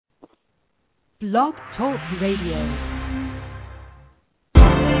Blog Talk Radio.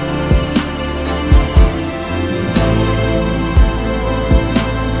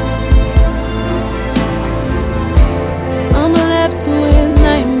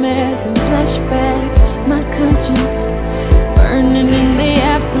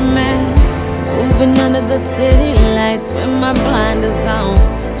 Under the city lights with my blinders on,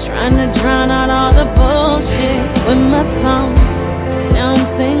 trying to drown out all the bullshit with my song. Now I'm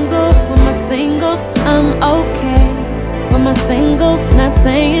single, with my singles, I'm okay. With my singles, not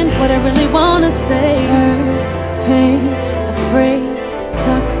saying what I really wanna say. Hurt, pain, afraid,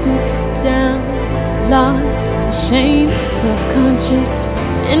 toxic, down, lost, ashamed, self-conscious,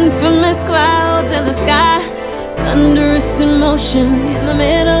 infamous clouds in the sky, thunderous emotion in the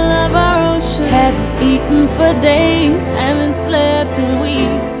middle of our ocean. Haven't eaten for days, haven't slept in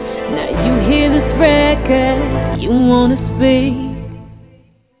weeks. Now you hear this record, you wanna speak.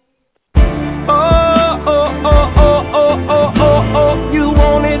 Oh, oh, oh, oh, oh, oh, oh, oh, you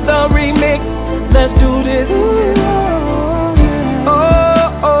wanted the remix, let's do this.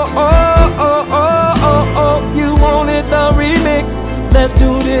 Oh, oh, oh, oh, oh, oh, oh, you wanted the remix, let's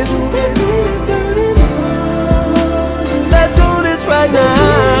do this. Let's do this right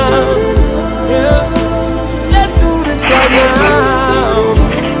now. Yeah. Let's do this right now.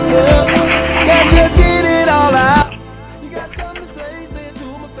 Yeah. Let's just get it all out. You got something to say, say it to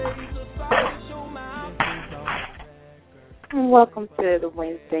my face. So sorry, show my Welcome to the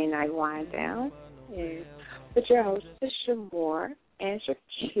Wednesday night wind down. Yeah. With your host, Shakir and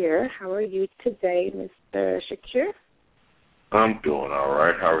Shakir. How are you today, Mr. Shakir? I'm doing all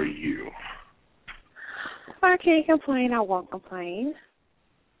right. How are you? I can't complain. I won't complain.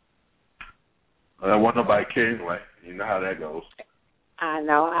 I want nobody care anyway. You know how that goes. I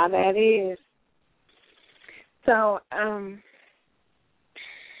know how that is. So,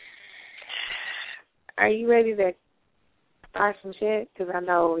 are you ready to start some shit? Because I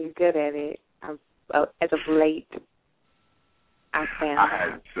know you're good at it. As of late, I found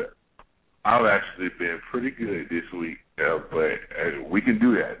I've actually been pretty good this week, but we can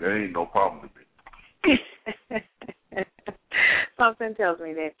do that. That ain't no problem to me. Something tells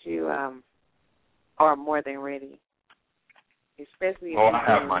me that you are more than ready, especially if I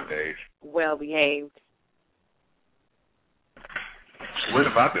have my days. Well behaved. When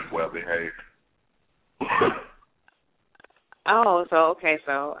have I been well behaved?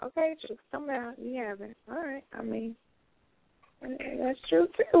 Okay, just come out. You haven't. All right. I mean, that's true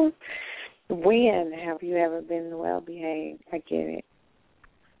too. When have you ever been well behaved? I get it.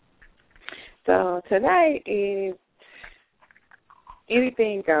 So tonight is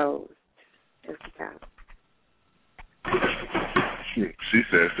anything goes. Just about. She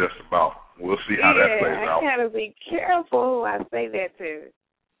says just about. We'll see how that plays out. I gotta be careful who I say that to.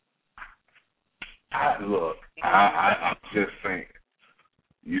 I'm just saying.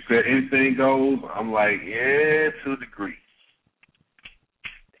 You said anything goes. I'm like, yeah, to a degree.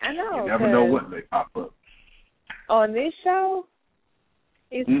 I know. You never know what may pop up. On this show,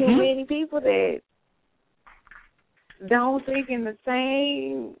 it's too many people that don't think in the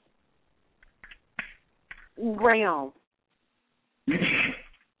same realm.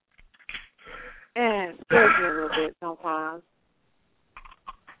 And scares me a little bit sometimes.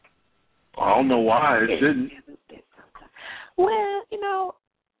 I don't know why it shouldn't. Well,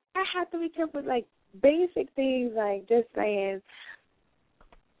 I have to be careful with, like, basic things, like just saying,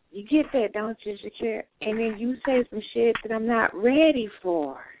 you get that, don't you, Shakir? And then you say some shit that I'm not ready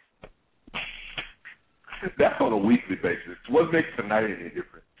for. That's on a weekly basis. What makes tonight any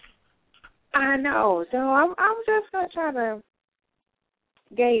different? I know. So I'm just going to try to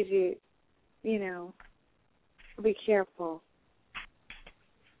gauge it, be careful.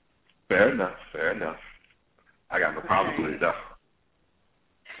 Fair enough. I got no problem with it, though.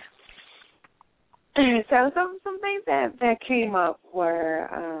 So some things that came up were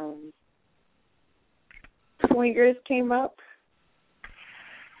swingers came up.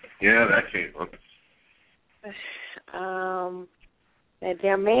 Yeah, that came up. That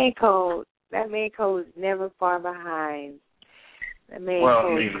damn man code. That man code is never far behind. The man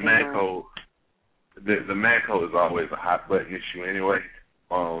code is always a hot button issue anyway.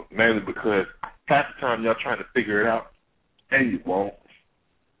 Mainly because half the time y'all trying to figure it out, and you won't.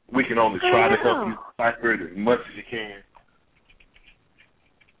 We can only try to help you decipher it as much as you can.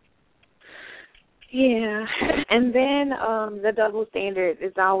 Yeah, and then the double standard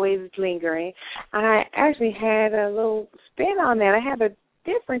is always lingering. I actually had a little spin on that. I had a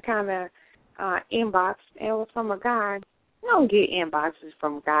different kind of inbox, and it was from a guy. I don't get inboxes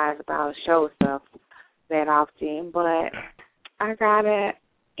from guys about show stuff that often, but I got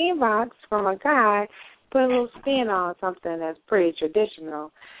inbox from a guy, put a little spin on something that's pretty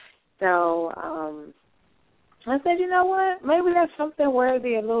traditional. So I said, you know what? Maybe that's something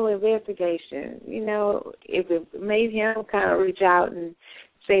worthy of a little investigation. You know, if it made him kind of reach out and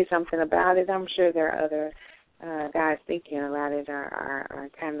say something about it, I'm sure there are other guys thinking about it are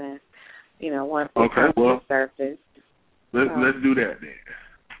kind of, you know, want to come to the surface. Let's do that then.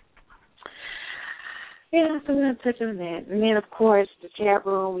 Yeah, so we're going to touch on that. And then, of course, the chat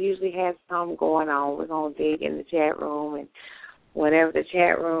room usually has something going on. We're going to dig in the chat room, and whatever the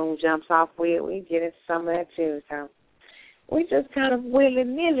chat room jumps off with, we get into some of that too. So we just kind of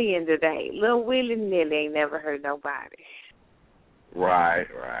willy-nilly in today. Little willy-nilly ain't never hurt nobody. Right.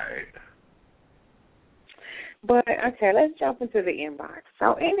 But, okay, let's jump into the inbox.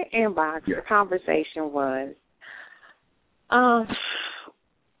 So in the inbox, the conversation was,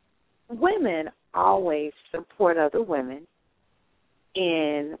 women always support other women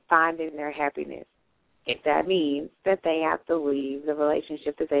in finding their happiness, if that means that they have to leave the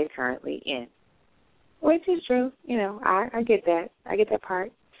relationship that they're currently in, which is true. You know, I get that. I get that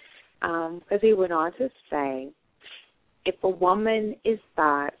part. Because he went on to say, if a woman is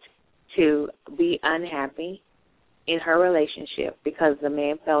thought to be unhappy in her relationship because the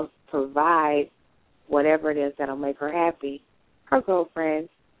man fails to provide whatever it is that'll make her happy, her girlfriend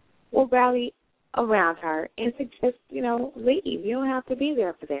will rally around her and suggest, you know, leave. You don't have to be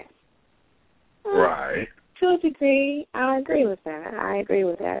there for that. Right. To a degree, I agree with that. I agree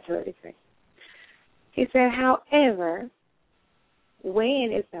with that to a degree. He said, however,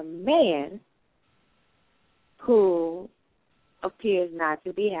 when it's a man who appears not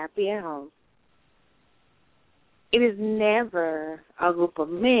to be happy at home, it is never a group of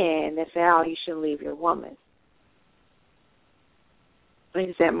men that say, oh, you should leave your woman.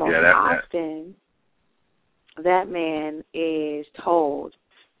 He said most often that man is told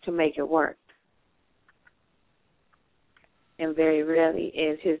to make it work. And very rarely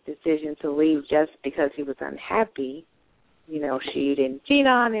is his decision to leave just because he was unhappy. You know, she didn't cheat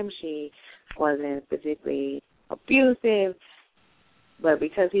on him. She wasn't particularly abusive. But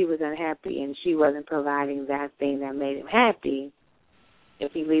because he was unhappy and she wasn't providing that thing that made him happy,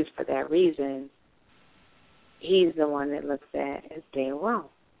 if he leaves for that reason, he's the one that looks at as being wrong.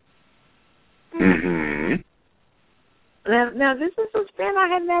 Mm-hmm. Now this is a spin I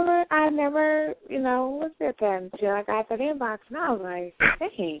had never, you know, looked at that until I got that inbox, and I was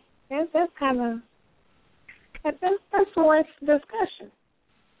like, hey, that's kind of that's worth discussion.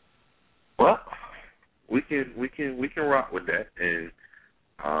 Well, we can rock with that, and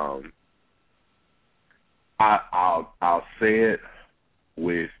I'll say it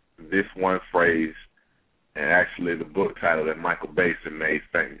with this one phrase, and actually the book title that Michael Basin made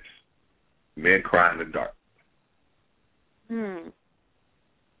famous: "Men Cry in the Dark."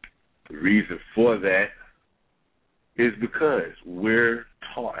 The reason for that is because we're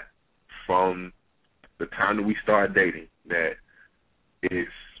taught from the time that we start dating that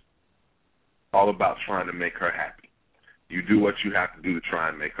it's all about trying to make her happy. You do what you have to do to try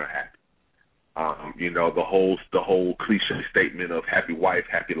and make her happy. You know, the whole cliche statement of happy wife,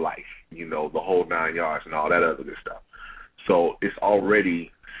 happy life, you know, the whole 9 yards and all that other good stuff. So it's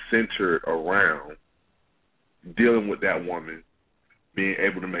already centered around dealing with that woman, being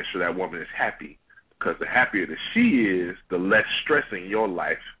able to make sure that woman is happy, because the happier that she is, the less stressing your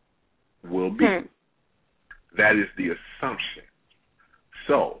life will be. That is the assumption.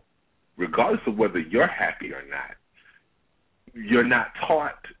 So regardless of whether you're happy or not, you're not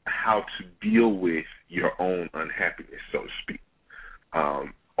taught how to deal with your own unhappiness, so to speak.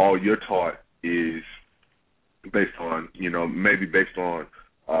 All you're taught is based on, you know, maybe based on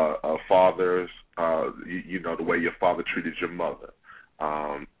a father's, you know, the way your father treated your mother,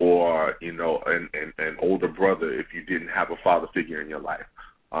 or, you know, an older brother if you didn't have a father figure in your life,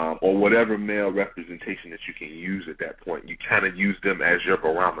 or whatever male representation that you can use at that point. You kind of use them as your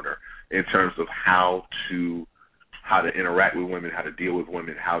barometer in terms of how to interact with women, how to deal with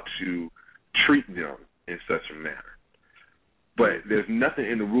women, how to treat them in such a manner. But there's nothing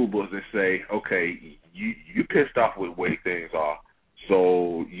in the rule books that say, okay, you pissed off with the way things are,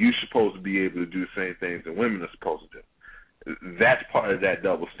 so you're supposed to be able to do the same things that women are supposed to do. That's part of that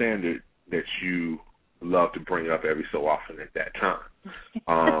double standard that you love to bring up every so often at that time.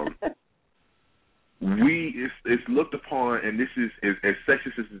 It's looked upon, and this is as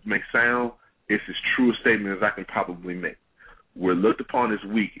sexist as it may sound, it's as true a statement as I can probably make. We're looked upon as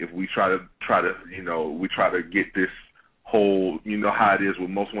weak if we try to get this whole, you know how it is with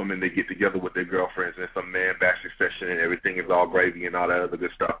most women, they get together with their girlfriends and some man bashing session and everything is all gravy and all that other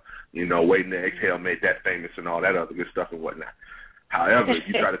good stuff. You know, Waiting to Exhale made that famous and all that other good stuff and whatnot. However, if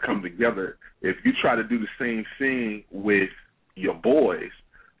you try to come together, if you try to do the same thing with your boys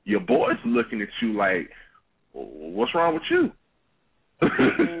are looking at you like, what's wrong with you?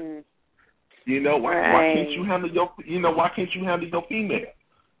 Why can't you handle your female?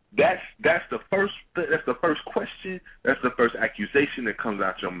 That's the first question. That's the first accusation that comes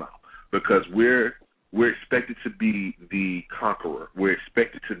out your mouth, because we're expected to be the conqueror. We're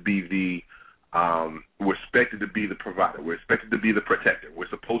expected to be the provider. We're expected to be the protector. We're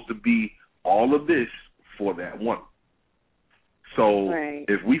supposed to be all of this for that woman. So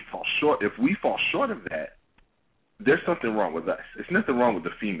if we fall short of that, there's something wrong with us. It's nothing wrong with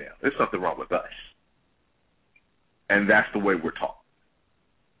the female. There's something wrong with us. And that's the way we're taught.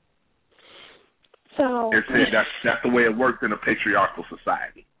 So that's the way it works in a patriarchal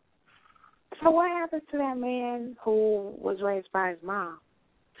society. So what happens to that man who was raised by his mom?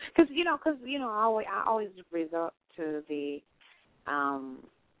 Because I always resort to the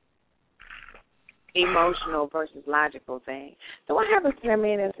emotional versus logical thing. So what happens to that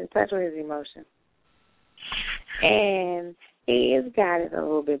man that's in touch with his emotions? And he is guided a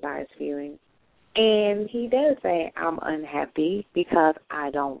little bit by his feelings. And he does say, I'm unhappy because I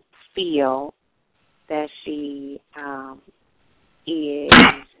don't feel that she is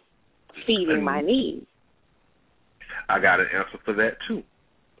feeding my needs. I got an answer for that, too.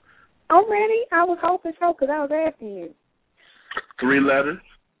 I'm ready. I was hoping so because I was asking you. 3 letters.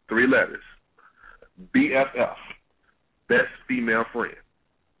 BFF. Best female friend.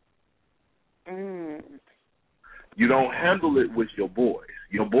 You don't handle it with your boys.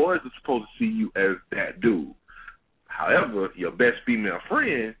 Your boys are supposed to see you as that dude. However, your best female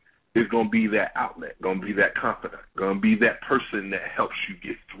friend is going to be that outlet, going to be that confidant, going to be that person that helps you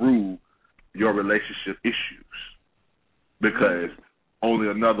get through your relationship issues. Because only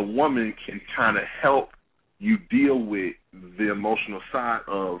another woman can kind of help you deal with the emotional side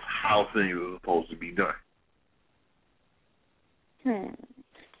of how things are supposed to be done.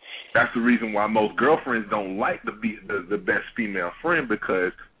 That's the reason why most girlfriends don't like the best female friend,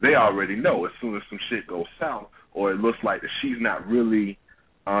 because they already know as soon as some shit goes south, or it looks like that she's not really,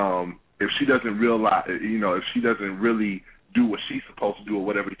 if she doesn't realize, if she doesn't really do what she's supposed to do or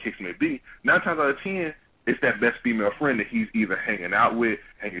whatever the case may be, 9 times out of 10, it's that best female friend that he's either hanging out with,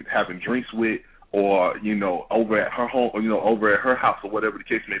 having drinks with, or, over at her home, or, over at her house or whatever the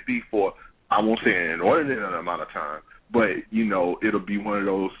case may be for, I won't say an inordinate amount of time, but, it'll be one of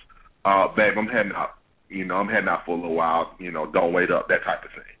those, babe, I'm heading out. I'm heading out for a little while. Don't wait up, that type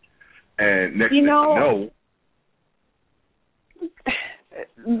of thing. And next thing you know.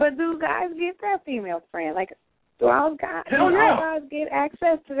 But do guys get that female friend? Like, do all guys get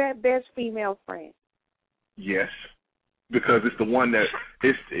access to that best female friend? Yes, because it's the one that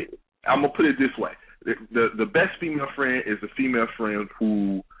I'm gonna put it this way: the best female friend is the female friend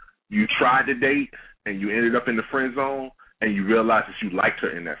who you tried to date and you ended up in the friend zone, and you realize that you liked her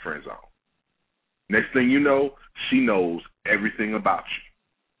in that friend zone. Next thing you know, she knows everything about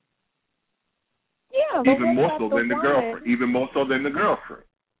you. Yeah, even more so than the girlfriend.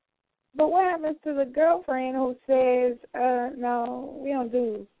 But what happens to the girlfriend who says, "No, we don't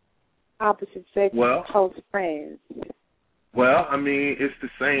do opposite sex close friends"? Well, I mean, it's the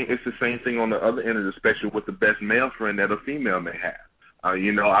same thing on the other end of the spectrum with the best male friend that a female may have.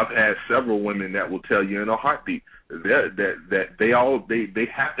 I've had several women that will tell you in a heartbeat that they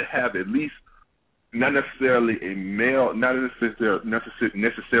have to have at least not necessarily a male, not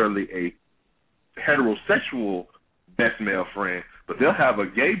necessarily a heterosexual best male friend, but they'll have a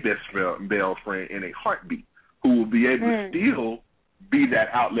gay best male friend in a heartbeat who will be able to still be that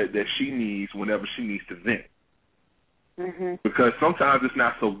outlet that she needs whenever she needs to vent. Because sometimes it's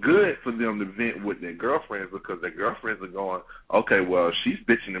not so good for them to vent with their girlfriends, because their girlfriends are going, okay, well, she's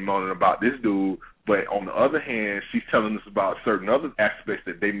bitching and moaning about this dude, but on the other hand, she's telling us about certain other aspects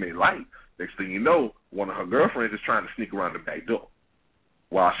that they may like. Next thing you know, one of her girlfriends is trying to sneak around the back door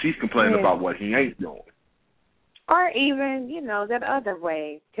while she's complaining about what he ain't doing. Or even, that other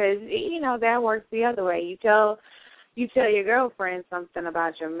way, because, that works the other way. You tell your girlfriend something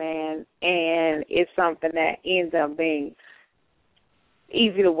about your man, and it's something that ends up being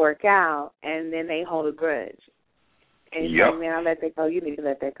easy to work out, and then they hold a grudge. And you say, man, I'll let that go. You need to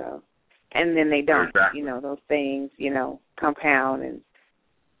let that go. And then they don't. Exactly. Those things, compound, and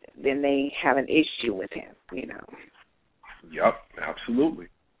then they have an issue with him, Yep, absolutely.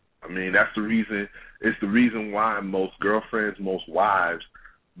 I mean, that's the reason. It's the reason why most girlfriends, most wives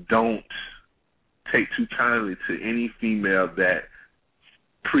don't take too kindly to any female that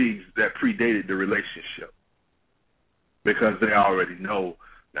predated the relationship, because they already know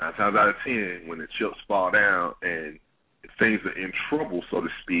 9 times out of 10 when the chips fall down and things are in trouble, so to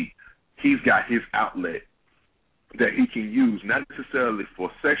speak, he's got his outlet that he can use, not necessarily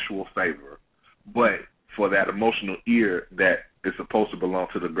for sexual favor, but for that emotional ear that is supposed to belong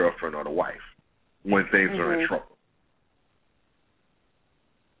to the girlfriend or the wife when things are in trouble.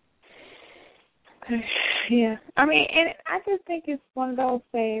 Yeah. I mean, and I just think it's one of those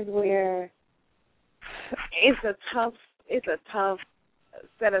things where it's a tough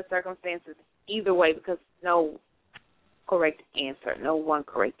set of circumstances either way, because no one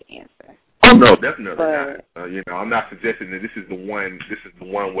correct answer. Oh no, definitely not. I'm not suggesting that this is the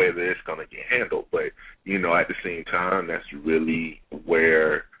one way that it's going to get handled, but at the same time, that's really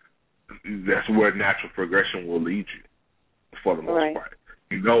where natural progression will lead you for the most part.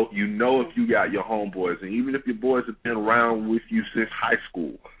 If you got your homeboys, and even if your boys have been around with you since high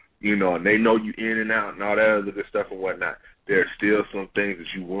school, and they know you in and out and all that other good stuff and whatnot, there are still some things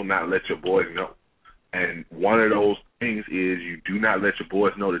that you will not let your boys know. And one of those things is you do not let your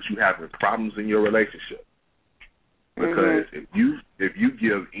boys know that you having problems in your relationship. Because if you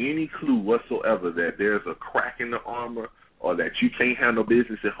give any clue whatsoever that there's a crack in the armor or that you can't handle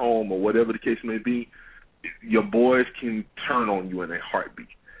business at home or whatever the case may be, your boys can turn on you in a heartbeat.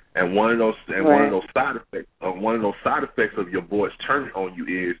 And one of those side effects of your boys turning on you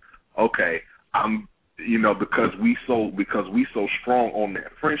is, okay, because we so strong on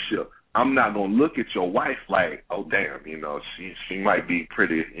that friendship, I'm not gonna look at your wife like, oh damn, she might be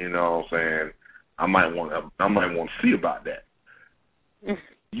pretty, what I'm saying? I might want to see about that.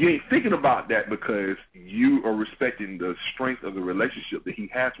 You ain't thinking about that because you are respecting the strength of the relationship that he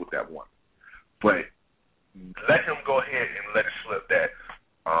has with that woman. But let him go ahead and let it slip that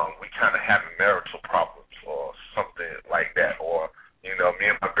we kind of having marital problems or something like that, or me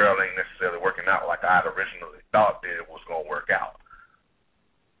and my girl ain't necessarily working out like I had originally thought that it was gonna work out.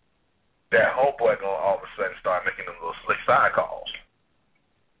 That homeboy gonna all of a sudden start making them little slick side calls.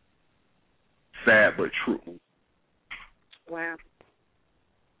 Sad but true. Wow.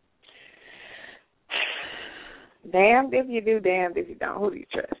 Damned if you do, damned if you don't. Who do you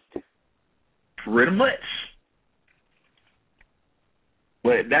trust? Pretty much.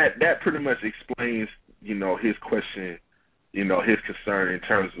 But that pretty much explains, his question, his concern in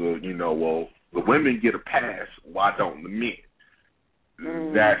terms of, well, the women get a pass, why don't the men?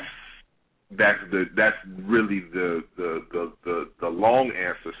 That's really the long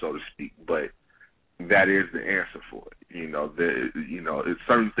answer, so to speak, but that is the answer for it.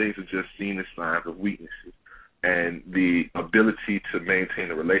 Certain things are just seen as signs of weaknesses, and the ability to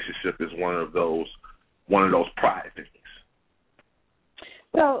maintain a relationship is one of those pride things.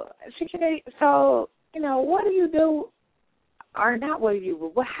 So, what do you do, or not what do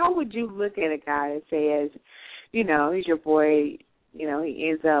you, but how would you look at a guy that says, he's your boy, he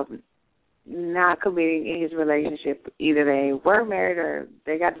ends up not committing in his relationship, either they were married or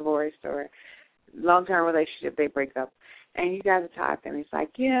they got divorced or long-term relationship, they break up, and you guys are talking, it's like,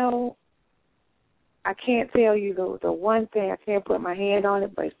 I can't tell you the one thing, I can't put my hand on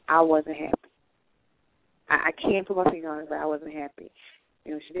it, but I wasn't happy. I can't put my finger on it, but I wasn't happy.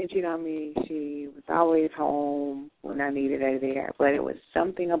 She didn't cheat on me. She was always home when I needed her there. But it was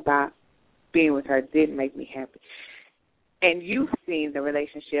something about being with her that didn't make me happy. And you've seen the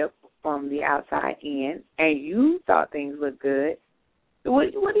relationship from the outside in, and you thought things looked good.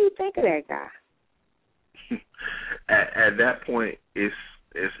 What do you think of that guy? At that point, it's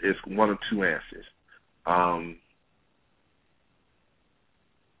one of two answers.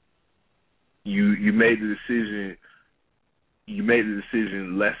 You made the decision. You made the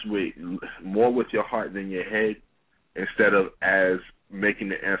decision more with your heart than your head, instead of as making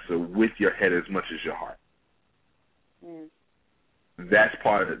the answer with your head as much as your heart. That's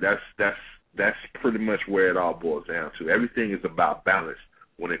part of it. That's pretty much where it all boils down to. Everything is about balance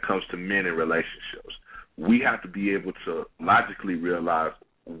when it comes to men in relationships. We have to be able to logically realize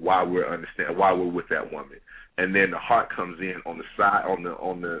why we're with that woman, and then the heart comes in on the side,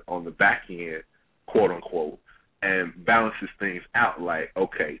 on the back end, quote unquote, and balances things out. Like,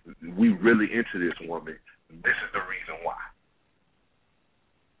 okay, we really into this woman. This is the reason why.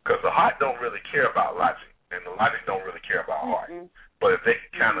 Because the heart don't really care about logic, and the logic don't really care about heart. But if they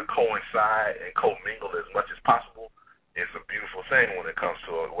can kind of coincide and commingle as much as possible, it's a beautiful thing when it comes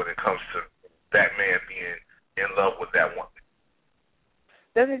to that man being in love with that woman.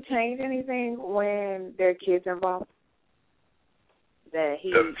 Does it change anything when there are kids involved? That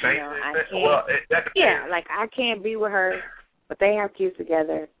he, does it change anything? Well, that depends. Yeah, like I can't be with her, but they have kids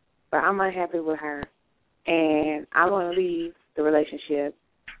together, but I'm unhappy with her, and I want to leave the relationship.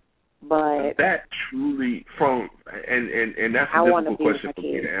 But that truly and that's a difficult question for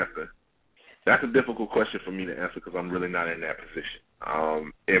me to answer. That's a difficult question for me to answer because I'm really not in that position.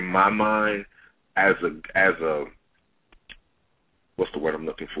 In my mind, as a what's the word I'm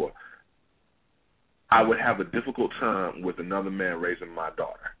looking for? I would have a difficult time with another man raising my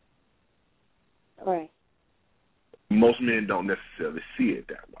daughter. Right. Most men don't necessarily see it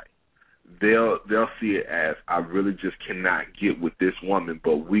that way. They'll see it as, I really just cannot get with this woman,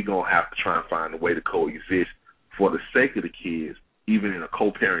 but we're going to have to try and find a way to coexist for the sake of the kids, even in a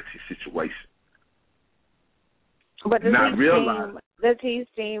co-parenting situation. But does he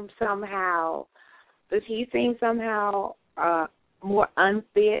seem somehow more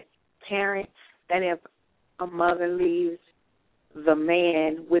unfit parent than if a mother leaves the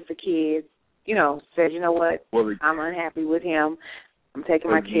man with the kids, says, you know what, I'm unhappy with him, I'm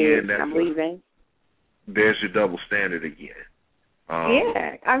taking my kids, I'm leaving. There's your double standard again.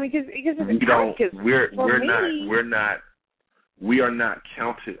 Yeah, I mean, because we are not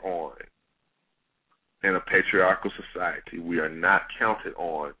counted on in a patriarchal society. We are not counted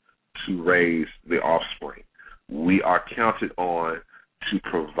on to raise the offspring. We are counted on to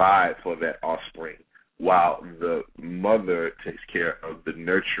provide for that offspring, while the mother takes care of the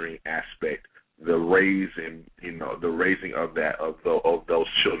nurturing aspect, the raising of those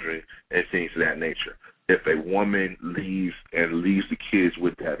children and things of that nature. If a woman leaves the kids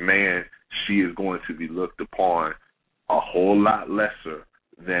with that man, she is going to be looked upon a whole lot lesser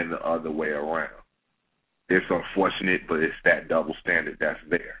than the other way around. It's unfortunate, but it's that double standard that's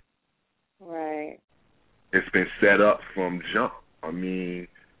there. Right. It's been set up from jump. I mean,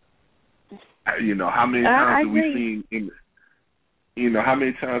 how many times have we seen how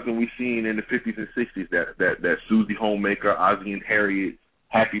many times have we seen in the 50s and 60s that Susie Homemaker, Ozzie and Harriet,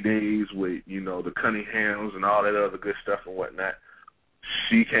 Happy Days with, the Cunninghams and all that other good stuff and whatnot.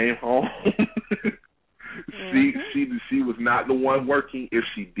 She came home. She was not the one working. If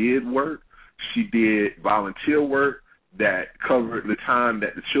she did work, she did volunteer work that covered the time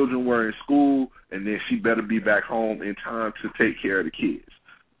that the children were in school, and then she better be back home in time to take care of the kids.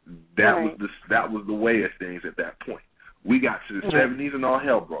 That was the way of things at that point. We got to the 70s and all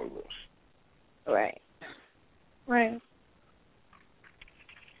hell broke loose. Right.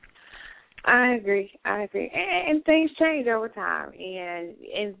 I agree. And things change over time. And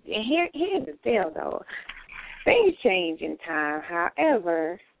here's the deal, though. Things change in time.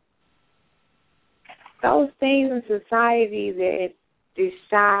 However, those things in society that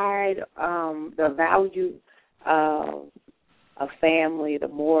decide the value of a family, the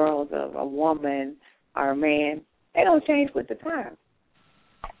morals of a woman or a man, they don't change with the time.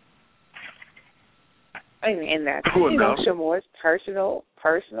 I mean, and that's, Shamore's personal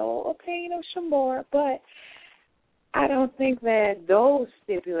opinion of Shamore, but I don't think that those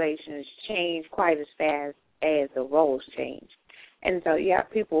stipulations change quite as fast as the roles change. And so you have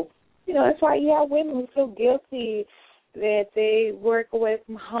people, that's why you have women who feel guilty that they work away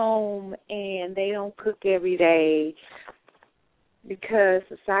from home and they don't cook every day because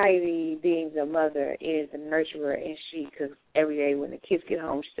society deems a mother is a nurturer, and she cooks every day. When the kids get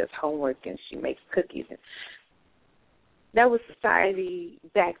home, she does homework and she makes cookies. And that was society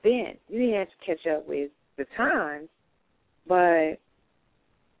back then. You didn't have to catch up with the times, but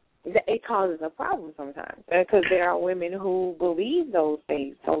it causes a problem sometimes because there are women who believe those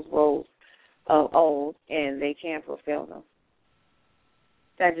things, those roles of old, and they can't fulfill them.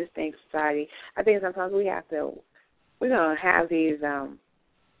 I just think society, I think sometimes we're going to have these,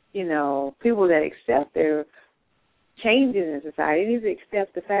 people that accept their changes in society. They need to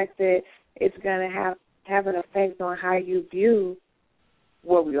accept the fact that it's going to have an effect on how you view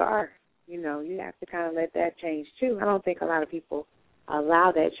where we are. You have to kind of let that change, too. I don't think a lot of people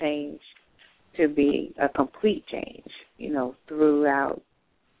allow that change to be a complete change, throughout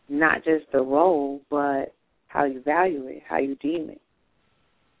not just the role, but how you value it, how you deem it.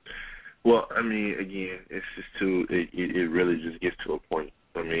 Well, I mean, again, it's just it really just gets to a point.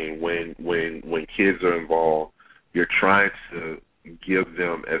 I mean, when kids are involved, you're trying to give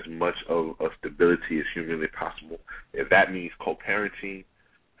them as much of a stability as humanly possible. If that means co-parenting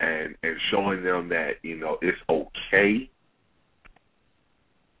and showing them that, it's okay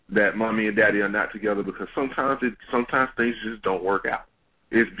that mommy and daddy are not together, because sometimes things just don't work out.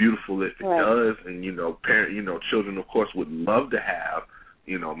 It's beautiful if it does, and children of course would love to have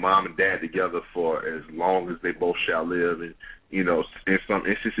mom and dad together for as long as they both shall live, and in some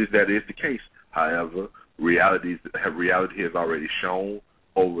instances that is the case. However, reality has already shown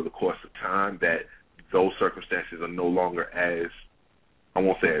over the course of time that those circumstances are no longer as, I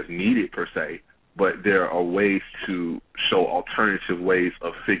won't say as needed per se, but there are ways to show alternative ways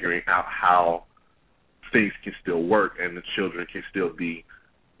of figuring out how things can still work and the children can still be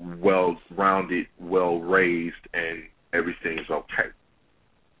well-rounded, well-raised, and everything's okay.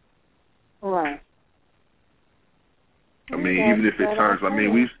 Right. I mean, even if it turns, I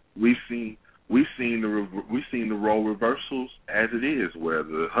mean, we've seen the role reversals as it is, where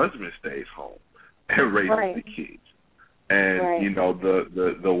the husband stays home and raises the kids, and you know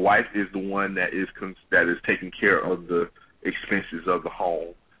the wife is the one that is taking care of the expenses of the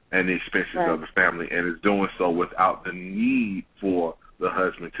home and the expenses of the family, and is doing so without the need for the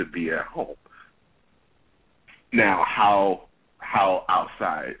husband to be at home. Now, how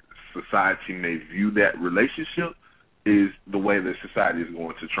outside society may view that relationship is the way that society is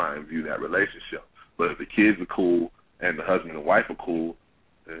going to try and view that relationship. But if the kids are cool and the husband and wife are cool,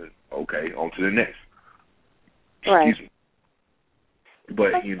 then okay, on to the next. Right. Excuse me.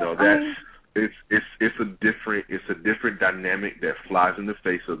 But you know, it's a different dynamic that flies in the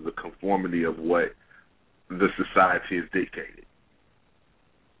face of the conformity of what the society is dictated.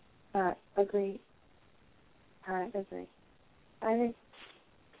 Agreed. I agree.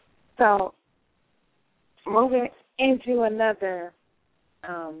 So, moving into another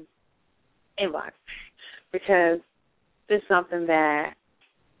inbox, because this is something that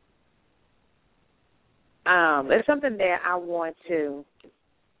I want to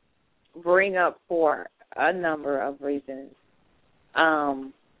bring up for a number of reasons.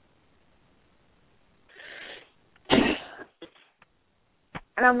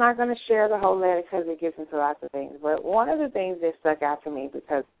 And I'm not going to share the whole letter because it gets into lots of things, but one of the things that stuck out to me,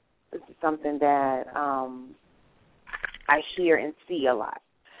 because this is something that I hear and see a lot.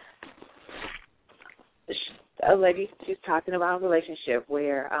 A lady, she's talking about a relationship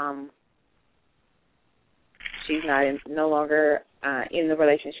where she's no longer in the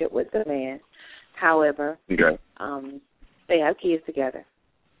relationship with the man. However, they have kids together,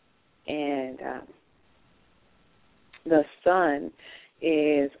 and the son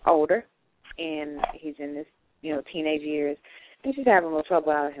is older, and he's in his teenage years, and she's having a little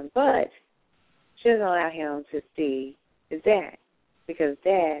trouble out of him, but she doesn't allow him to see his dad because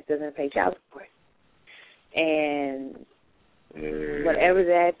dad doesn't pay child support. And whatever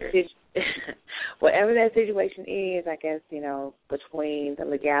that situation is, I guess, between the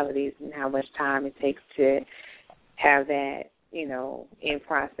legalities and how much time it takes to have that, in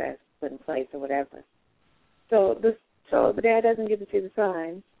process, put in place or whatever. So the dad doesn't get to see the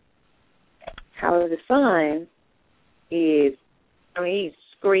son. However, the son is, he's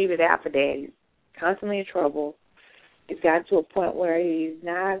screaming out for dad. He's constantly in trouble. He's gotten to a point where he's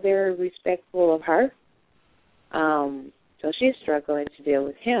not very respectful of her. So she's struggling to deal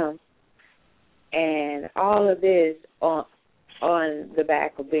with him. And all of this on the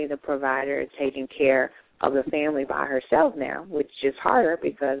back of being a provider, taking care of the family by herself now, which is harder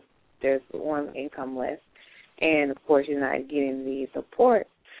because there's one income less. And, of course, she's not getting the support.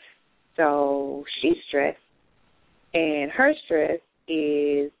 So she's stressed. And her stress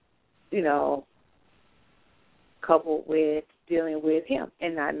is, coupled with dealing with him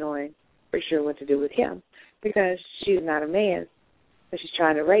and not knowing for sure what to do with him because she's not a man, but she's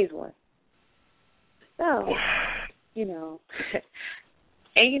trying to raise one. So, and,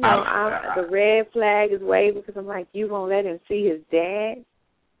 the red flag is waved because I'm like, you won't let him see his dad?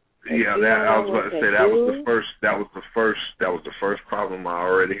 Yeah, I was about to say that was the first problem I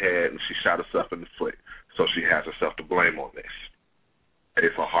already had, and she shot herself in the foot. So she has herself to blame on this.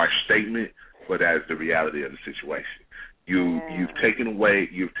 It's a harsh statement, but that is the reality of the situation. You've taken away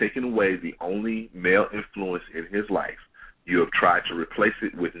the only male influence in his life. You have tried to replace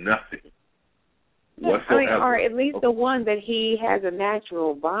it with nothing whatsoever. Or at least the one that he has a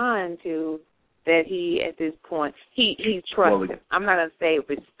natural bond to. That he, at this point, he trusts him. I'm not going to say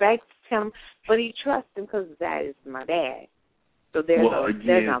respects him, but he trusts him because that is my dad. So there's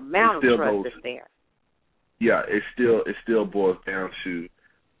an amount of trust that's there. Yeah, it still boils down to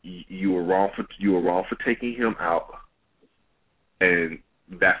you were wrong for taking him out, and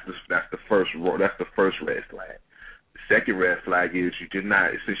that's the first red flag. The second red flag is you did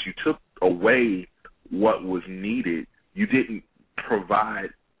not, since you took away what was needed, you didn't provide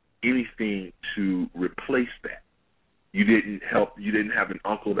anything to replace that. You didn't help. You didn't have an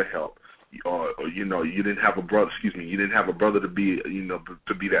uncle to help, or you didn't have a brother. You didn't have a brother to be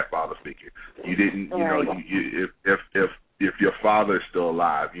to be that father figure. You didn't. If your father is still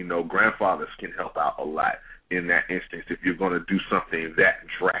alive, grandfathers can help out a lot in that instance. If you're going to do something that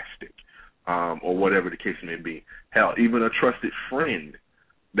drastic, or whatever the case may be, hell, even a trusted friend.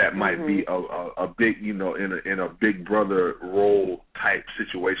 That might be a big, in a big brother role type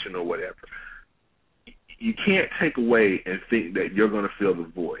situation or whatever. You can't take away and think that you're going to fill the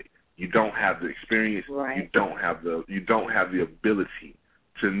void. You don't have the experience. Right. You don't have the ability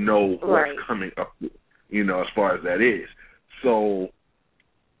to know what's coming up, as far as that is. So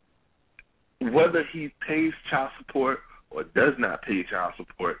whether he pays child support or does not pay child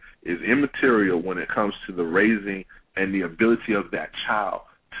support is immaterial when it comes to the raising and the ability of that child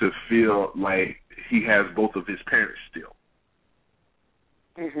to feel like he has both of his parents still.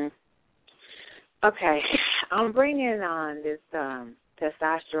 Mhm. Okay, I'm bringing on this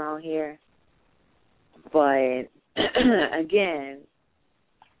testosterone here, but again,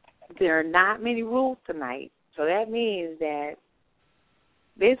 there are not many rules tonight, so that means that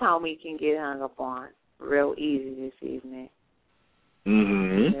this homie can get hung up on real easy this evening.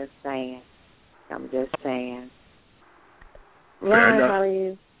 Mm-hmm. I'm just saying. Ron, how are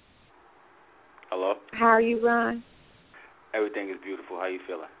you? Hello? How are you, Ron? Everything is beautiful. How you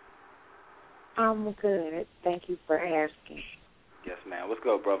feeling? I'm good. Thank you for asking. Yes, ma'am. What's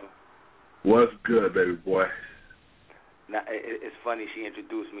good, brother? What's good, baby boy? Now, it's funny she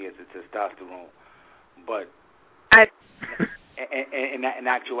introduced me as a testosterone, but in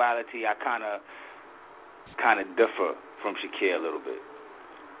actuality, I kind of differ from Shakir a little bit.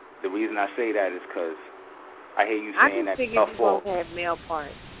 The reason I say that is because I hear you saying that it's her fault. I just figured you both had male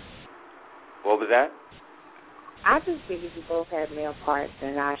parts. What was that? I just figured you both had male parts,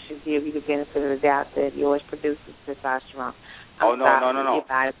 and I should give you the benefit of the doubt that yours produces testosterone. No.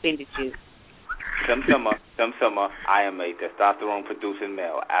 If I offended you. Summer, I am a testosterone-producing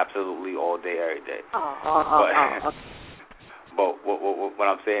male, absolutely all day, every day. Okay. But what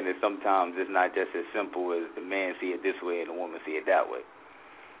I'm saying is sometimes it's not just as simple as the man see it this way and the woman see it that way.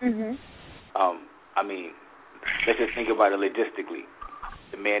 Mhm. I mean, let's just think about it logistically.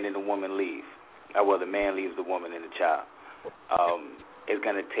 The man and the woman leave. Well, the man leaves the woman and the child. It's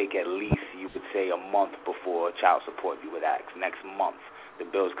going to take at least, you could say, a month before child support, you would ask. Next month, the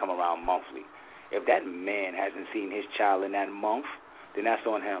bills come around monthly. If that man hasn't seen his child in that month, then that's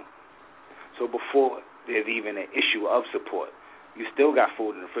on him. So before there's even an issue of support, you still got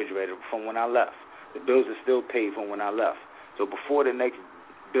food in the refrigerator from when I left. The bills are still paid from when I left. So before the next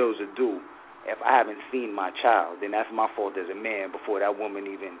bills are due, if I haven't seen my child, then that's my fault as a man before that woman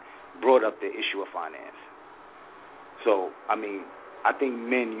even brought up the issue of finance. So, I mean, I think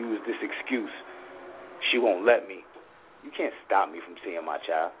men use this excuse, she won't let me. You can't stop me from seeing my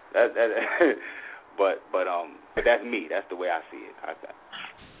child. But that's me. That's the way I see it.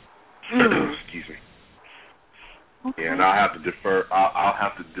 Excuse me. Okay. Yeah, and I'll have to defer. I'll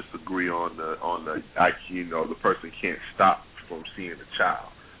have to disagree on the the person can't stop from seeing the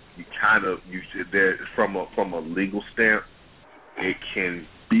child. There from a legal stamp, it can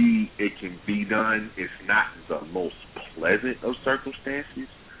be done. It's not the most pleasant of circumstances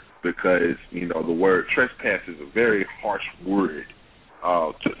because the word trespass is a very harsh word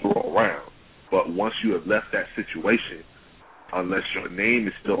to throw around. But once you have left that situation, unless your name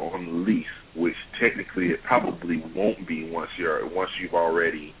is still on the lease, which technically it probably won't be once you've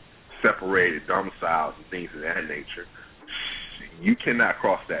already separated domiciles and things of that nature, you cannot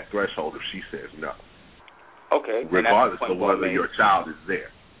cross that threshold if she says no. Okay. Regardless of whether your child is there.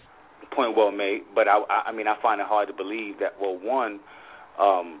 Point well made, but I mean I find it hard to believe that. Well, one,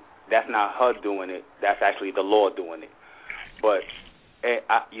 that's not her doing it. That's actually the law doing it. But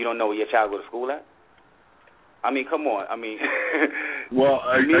you don't know where your child go to school at? I mean, come on. I mean, well,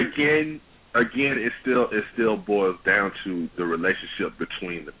 again, it still boils down to the relationship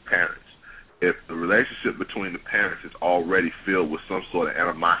between the parents. If the relationship between the parents is already filled with some sort of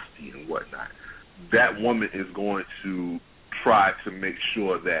animosity and whatnot, that woman is going to try to make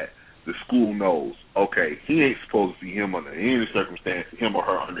sure that the school knows, okay, he ain't supposed to see him under any circumstances, him or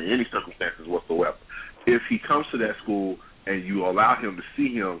her under any circumstances whatsoever. If he comes to that school and you allow him to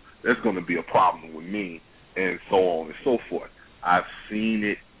see him, there's going to be a problem with me, and so on and so forth. I've seen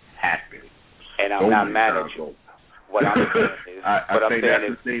it happen. And I'm not mad at you. What I'm saying is, I think that's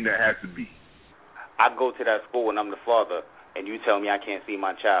the thing that has to be. I go to that school and I'm the father, and you tell me I can't see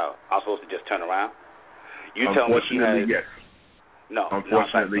my child. I'm supposed to just turn around? You tell me she has... Yes. No.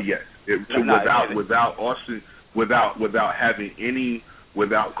 Unfortunately, yes. Without having any,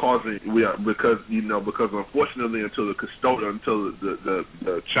 without causing, because unfortunately until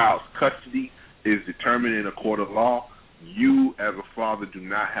the child's custody is determined in a court of law, you as a father do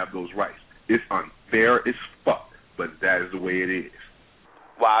not have those rights. It's unfair as fuck, but that is the way it is.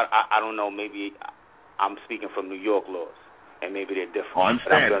 Well, I don't know. Maybe I'm speaking from New York laws, and maybe they're different.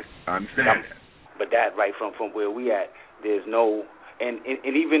 I understand that. But that right from where we at, there's no, and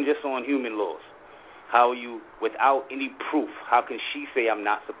even just on human laws, how you, without any proof, how can she say I'm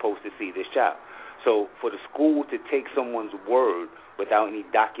not supposed to see this child? So for the school to take someone's word without any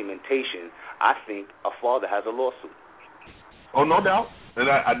documentation, I think a father has a lawsuit. Oh, no doubt. And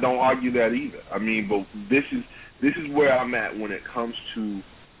I don't argue that either. I mean, but this is where I'm at when it comes to,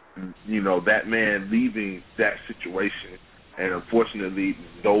 that man leaving that situation, and unfortunately,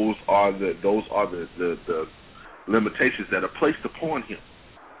 those are the limitations that are placed upon him.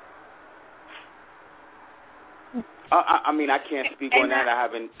 I mean, I can't speak on that. I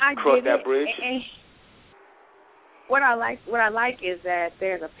haven't crossed that bridge. And what I like is that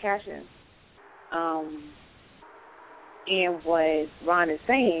there's a passion in what Ron is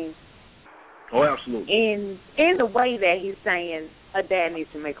saying. Oh, absolutely. In the way that he's saying a dad needs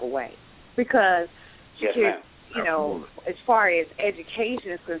to make a way, because Shakir, as far as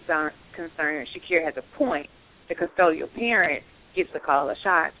education is concerned, Shakir has a point. The custodial parent gets to call the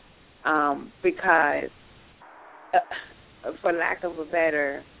shots because, for lack of a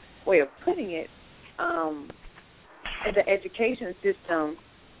better way of putting it, the education system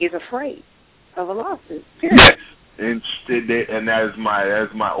is afraid of a lawsuit. Period. Yes, and that is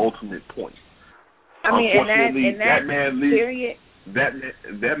my ultimate point. I mean, unfortunately, that man leaves. Period.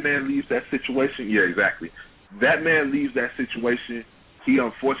 That man leaves that situation. Yeah, exactly. That man leaves that situation. He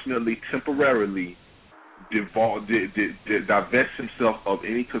unfortunately temporarily divests himself of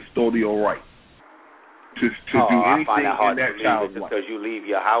any custodial right to do anything in that child's life. Because you leave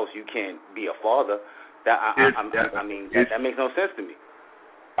your house, you can't be a father. That makes no sense to me.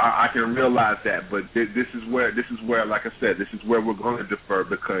 I can realize that, but this is where, like I said, this is where we're going to defer,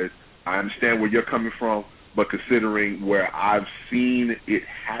 because I understand where you're coming from, but considering where I've seen it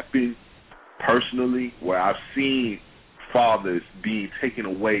happen personally, where I've seen fathers being taken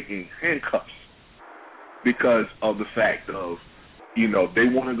away in handcuffs because of the fact of, they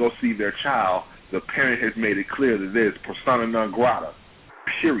want to go see their child, the parent has made it clear that there's persona non grata,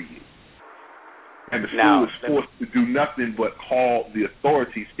 period. And the school is forced to do nothing but call the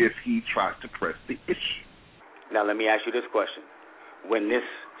authorities if he tries to press the issue. Now, let me ask you this question. When this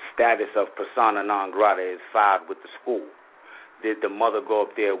status of persona non grata is filed with the school, did the mother go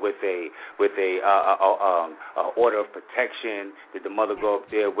up there with a order of protection? Did the mother go up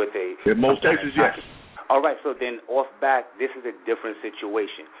there with a... In most cases, yes. All right, so then off back, this is a different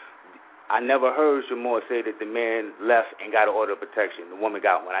situation. I never heard Shamor say that the man left and got an order of protection. The woman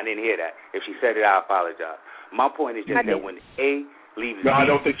got one. I didn't hear that. If she said it, I apologize. My point is just that when A leaves... No, I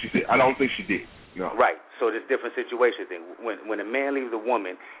don't think she did. No. Right. So this different situation thing. When a man leaves a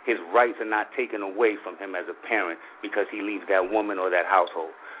woman, his rights are not taken away from him as a parent because he leaves that woman or that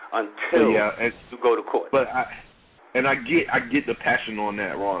household until you go to court. But I get the passion on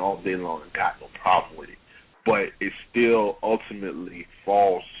that, Ron, all day long. I got no problem with it. But it still ultimately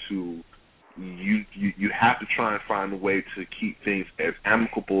falls to you have to try and find a way to keep things as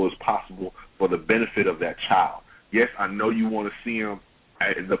amicable as possible for the benefit of that child. Yes, I know you want to see him.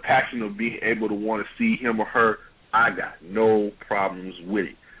 The passion of being able to want to see him or her, I got no problems with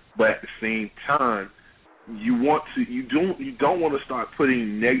it. But at the same time, you don't want to start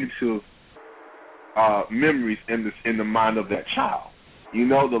putting negative memories in the mind of that child.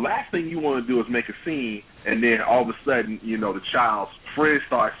 The last thing you want to do is make a scene, and then all of a sudden, the child's friends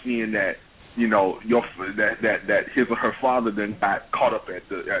start seeing that, that his or her father then got caught up at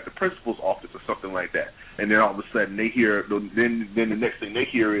the principal's office or something like that, and then all of a sudden they hear, then the next thing they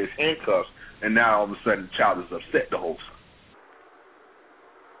hear is handcuffs, and now all of a sudden the child is upset the whole time.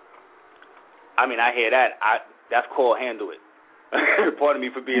 I mean, I hear that. That's called handle it. Pardon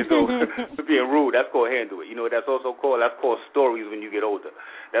me for being rude. That's called handle it. You know what that's also called? That's called stories when you get older.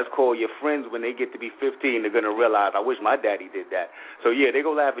 That's called your friends when they get to be 15. They're gonna realize, I wish my daddy did that. So yeah, they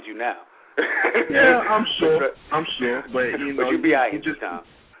gonna laugh at you now. Yeah, I'm sure. But but you be out here this time.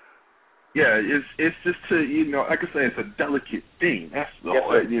 Yeah, it's just to like I said, it's a delicate thing. That's that's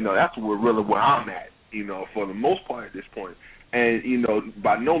where I'm at. For the most part at this point. And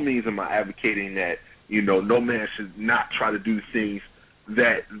by no means am I advocating that no man should not try to do things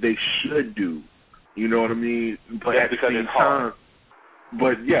that they should do. You know what I mean? But at the same time,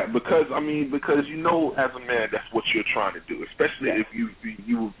 because as a man, that's what you're trying to do. Especially if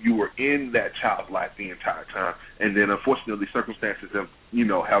you were in that child's life the entire time, and then unfortunately circumstances have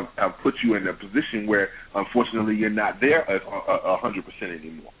put you in a position where unfortunately you're not there 100%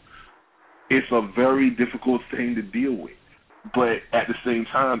 anymore. It's a very difficult thing to deal with. But at the same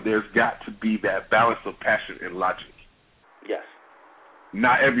time, there's got to be that balance of passion and logic. Yes.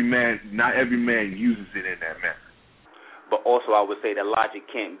 Not every man uses it in that manner. But also, I would say that logic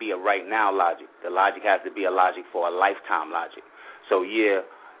can't be a right now logic. The logic has to be a logic for a lifetime logic. So yeah,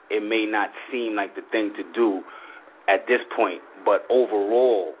 it may not seem like the thing to do at this point, but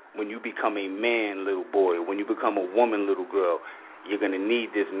overall, when you become a man, little boy, when you become a woman, little girl, you're gonna need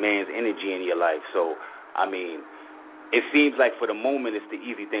this man's energy in your life. So, I mean, it seems like for the moment it's the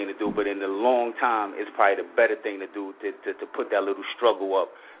easy thing to do, but in the long time it's probably the better thing to do to put that little struggle up,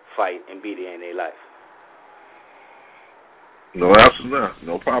 fight, and be there in their life. No, absolutely,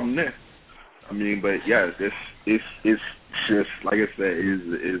 no problem there. I mean, but yeah, it's just like I said,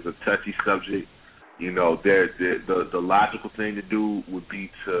 is a touchy subject. You know, the logical thing to do would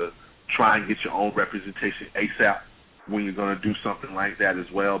be to try and get your own representation ASAP when you're going to do something like that as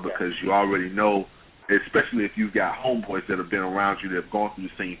well, because you already know, especially if you've got homeboys that have been around you that have gone through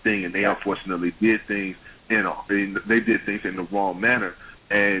the same thing, and they unfortunately did things in the wrong manner,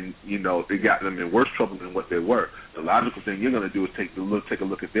 and you know they got them in worse trouble than what they were. The logical thing you're going to do is take a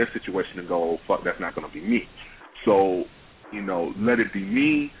look at their situation and go, oh, fuck, that's not going to be me. So, you know, let it be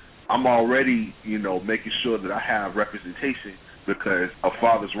me. I'm already, you know, making sure that I have representation, because a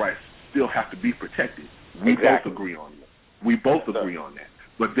father's rights still have to be protected. We both agree on that. We both agree on that.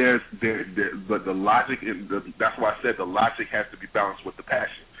 But but the logic, that's why I said the logic has to be balanced with the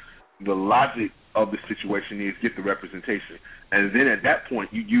passion. The logic of the situation is get the representation, and then at that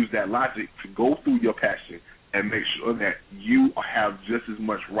point you use that logic to go through your passion and make sure that you have just as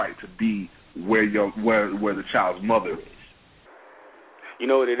much right to be where the child's mother is. You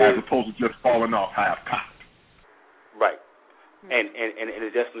know what it as is? Opposed to just falling off half-cocked. Right. And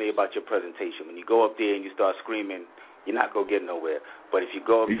it's definitely about your presentation. When you go up there and you start screaming, you're not going to get nowhere. But if you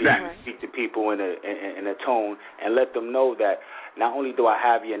go up there and speak to people in a tone and let them know that not only do I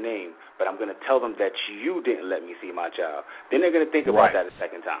have your name, but I'm going to tell them that you didn't let me see my child, then they're going to think about that a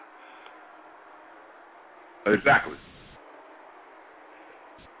second time. Exactly.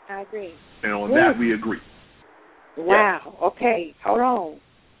 I agree. And on that, we agree. Wow. Okay. Hold on,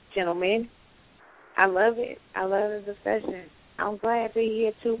 gentlemen. I love it. I love the discussion. I'm glad to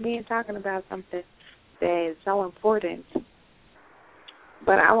hear two men talking about something that is so important.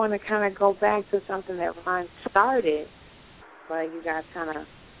 But I want to kind of go back to something that Ron started, but you guys kind of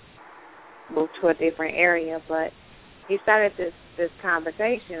moved to a different area. But he started this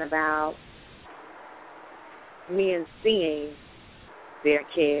conversation about men seeing their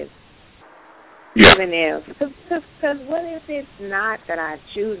kids. Yeah. Even if, because what if it's not that I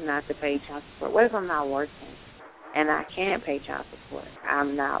choose not to pay child support? What if I'm not working and I can't pay child support?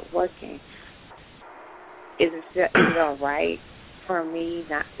 I'm not working. Is it all right for me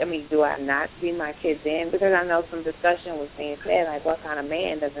not? I mean, do I not see my kids in? Because I know some discussion was being said, like, what kind of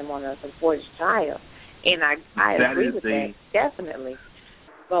man doesn't want to support his child? And I agree with that, definitely.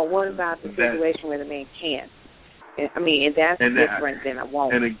 But what about the situation where the man can't? I mean, and that's different than a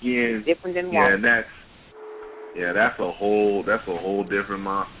woman. And again, different than woman. And that's a whole different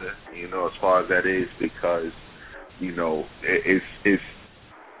monster. You know, as far as that is, because you know it's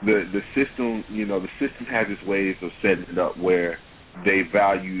the system. You know, the system has its ways of setting it up where they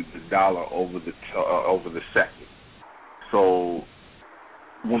value the dollar over the second. So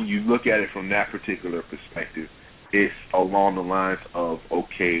when you look at it from that particular perspective, it's along the lines of,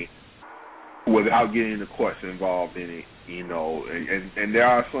 okay, without getting the courts involved in it, you know, and there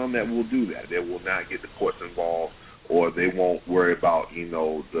are some that will do that. They will not get the courts involved, or they won't worry about, you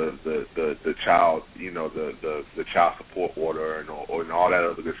know, the child, you know, the child support order and all that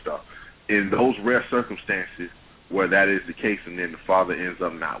other good stuff. In those rare circumstances where that is the case, and then the father ends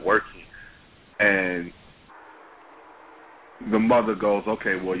up not working, and the mother goes,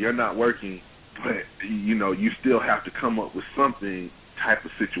 okay, well, you're not working, but you know, you still have to come up with something type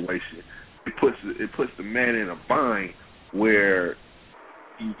of situation. It puts the man in a bind where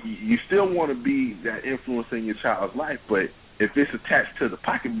you still want to be that influence in your child's life, but if it's attached to the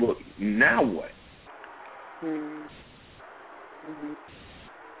pocketbook, now what? Mm-hmm.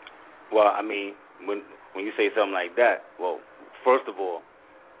 Well, I mean, when you say something like that, well, first of all,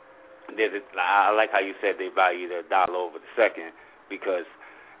 I like how you said they value the dollar over the second, because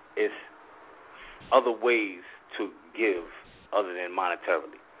it's other ways to give other than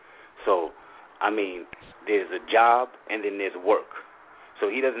monetarily. So, I mean, there's a job and then there's work.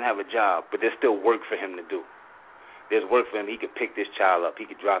 So he doesn't have a job, but there's still work for him to do. There's work for him. He could pick this child up. He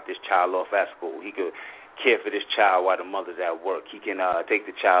could drop this child off at school. He could care for this child while the mother's at work. He can take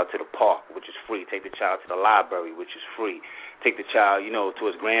the child to the park, which is free. Take the child to the library, which is free. Take the child, you know, to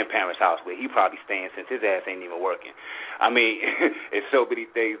his grandparents' house where he probably staying since his ass ain't even working. I mean, it's so many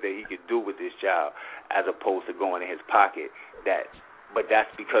things that he could do with this child as opposed to going in his pocket. But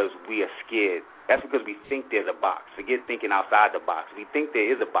that's because we are scared. That's because we think there's a box. Forget thinking outside the box. We think there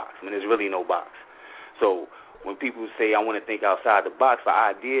is a box when there's really no box. So when people say, I want to think outside the box for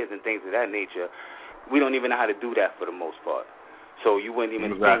ideas and things of that nature, we don't even know how to do that for the most part. So you wouldn't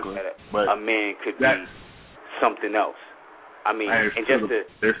even think that a man could be something else. I mean, and just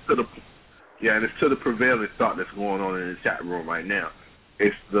Yeah, and it's to the prevailing thought that's going on in the chat room right now.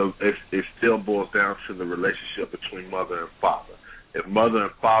 It still boils down to the relationship between mother and father. If mother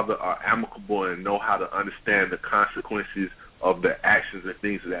and father are amicable and know how to understand the consequences of their actions and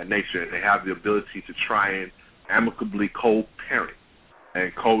things of that nature, and they have the ability to try and amicably co-parent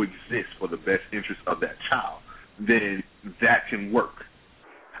and coexist for the best interest of that child, then that can work.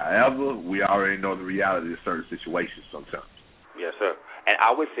 However, we already know the reality of certain situations sometimes. Yes, sir. And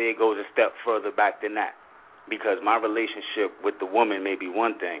I would say it goes a step further back than that, because my relationship with the woman may be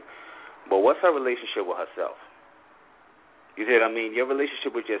one thing, but what's her relationship with herself? You see what I mean? Your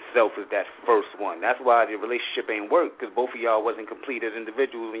relationship with yourself is that first one. That's why the relationship ain't worked, because both of y'all wasn't complete as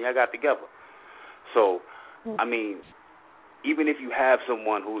individuals when y'all got together. So, I mean, even if you have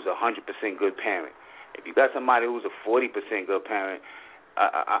someone who's a 100% good parent, if you got somebody who's a 40% good parent,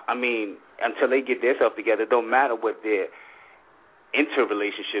 I mean, until they get themselves together, it don't matter what their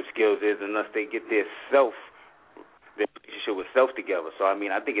interrelationship skills is unless they get their relationship with self together. So, I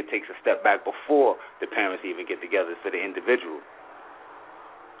mean, I think it takes a step back before the parents even get together for the individual.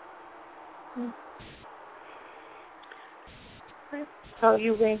 So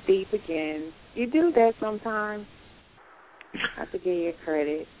you went deep again. You do that sometimes. I have to give you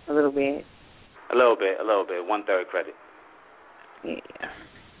credit a little bit. A little bit. 1/3 credit.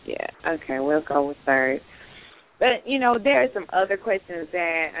 Yeah. Okay, we'll go with third. But, there are some other questions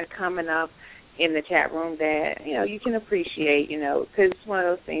that are coming up in the chat room that, you can appreciate, because it's one of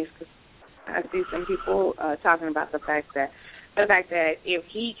those things, because I see some people talking about the fact that if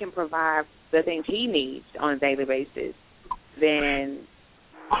he can provide the things he needs on a daily basis, then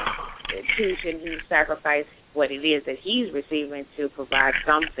too shouldn't he sacrifice what it is that he's receiving to provide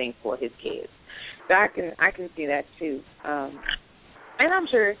something for his kids. So I can see that too. And I'm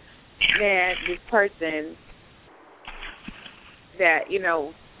sure that this person that,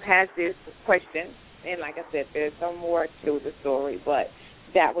 has this question, and like I said, there's some more to the story, but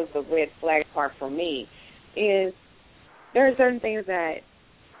that was the red flag part for me, is there are certain things that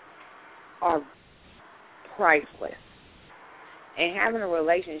are priceless. And having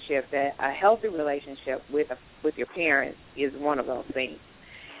a healthy relationship with your parents is one of those things.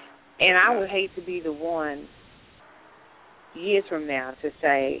 And I would hate to be the one years from now to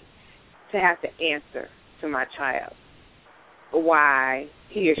have to answer to my child why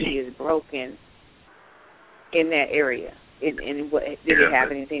he or she is broken in that area. And what did it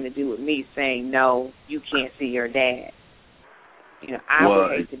have anything to do with me saying, no, you can't see your dad? I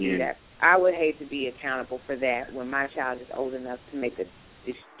would hate to do that. I would hate to be accountable for that when my child is old enough to make a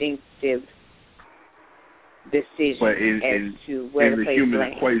distinctive decision as to where to place human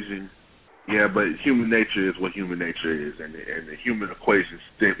blame. Equation. Yeah, but human nature is what human nature is, and the human equation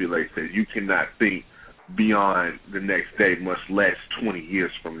stipulates that you cannot think beyond the next day, much less 20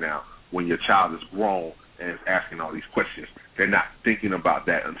 years from now, when your child is grown and is asking all these questions. They're not thinking about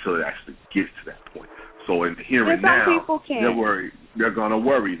that until it actually gets to that point. So in the here and now, they're going to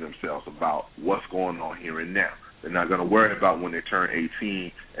worry themselves about what's going on here and now. They're not going to worry about when they turn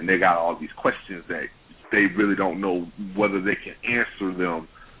 18 and they got all these questions that they really don't know whether they can answer them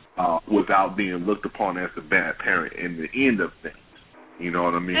without being looked upon as a bad parent in the end of things. You know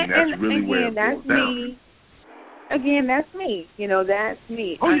what I mean? That's really where it boils down. Again, that's me. That's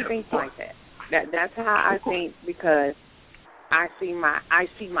me. I think like that. That's how I think, because I see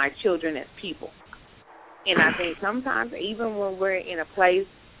my children as people. And I think sometimes even when we're in a place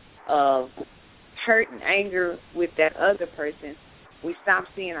of hurt and anger with that other person, we stop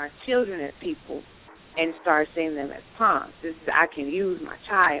seeing our children as people and start seeing them as pawns. I can use my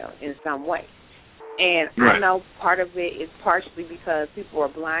child in some way. And I know part of it is partially because people are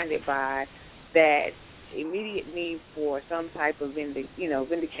blinded by that immediate need for some type of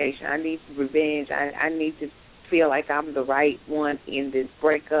vindication. I need revenge. I need to feel like I'm the right one in this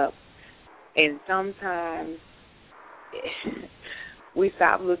breakup. And sometimes we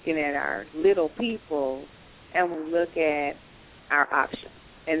stop looking at our little people and we look at our options,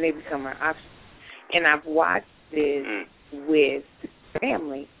 and they become our options. And I've watched this with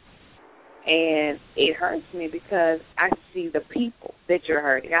family, and it hurts me because I see the people that you're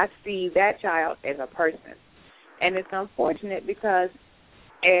hurting. I see that child as a person. And it's unfortunate because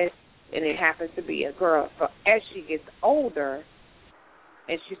and it happens to be a girl, so as she gets older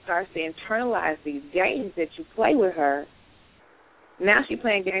and she starts to internalize these games that you play with her, now she's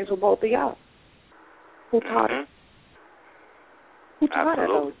playing games with both of y'all. Who taught her? Who taught her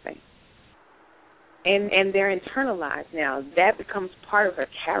those things? And they're internalized now. That becomes part of her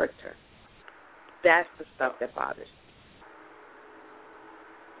character. That's the stuff that bothers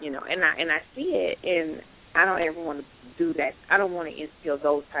me. And I see it I don't ever want to do that. I don't want to instill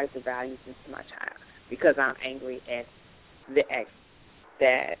those types of values into my child because I'm angry at the ex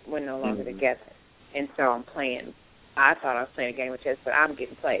that we're no longer together. And so I'm playing. I thought I was playing a game of chess, but I'm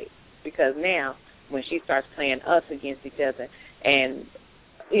getting played because now when she starts playing us against each other and,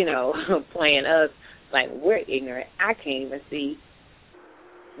 you know, playing us like we're ignorant, I can't even see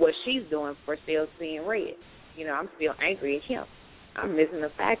what she's doing for still seeing red. You know, I'm still angry at him. I'm missing the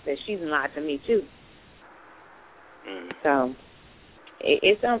fact that she's lied to me too. So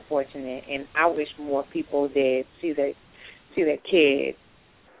it's unfortunate, and I wish more people did see their kids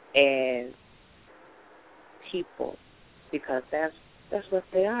as people, because that's what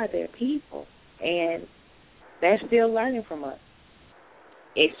they are. They're people, and they're still learning from us,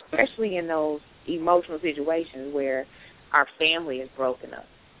 especially in those emotional situations where our family is broken up.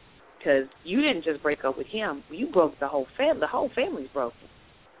 Because you didn't just break up with him, you broke the whole family. The whole family's broken.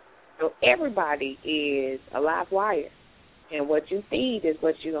 So everybody is a live wire, and what you feed is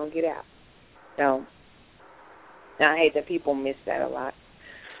what you're going to get out. So I hate that people miss that a lot.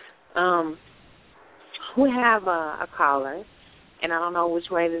 We have a caller, and I don't know which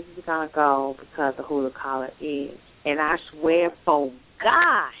way this is going to go because of who the caller is. And I swear for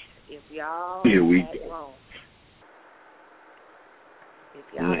God, if y'all Here we act go. wrong, if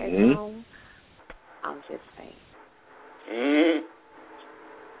y'all act wrong, I'm just saying.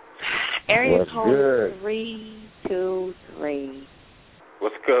 Area code 323.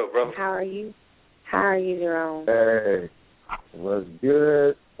 What's good, brother? How are you? How are you, Jerome? Hey, what's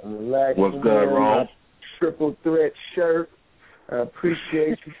good? I'm relaxing. What's good, Ron? Triple threat shirt. I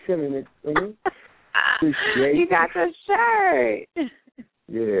appreciate you sending it to me. Appreciate you got the shirt.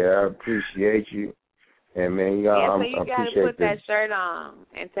 Yeah, I appreciate you. And man, y'all, so you got to put that shirt on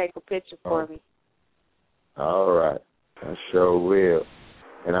and take a picture for me. All right, I sure will.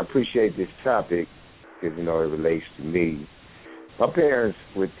 And I appreciate this topic because, you know, it relates to me. My parents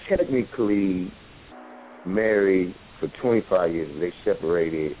were technically married for 25 years. They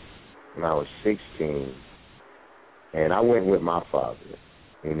separated when I was 16. And I went with my father.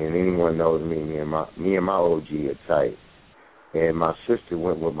 And then anyone knows me and my OG are tight. And my sister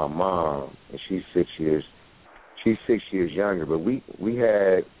went with my mom, and she's 6 years younger. But we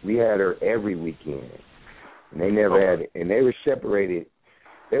had her every weekend. And they never had it. And they were separated.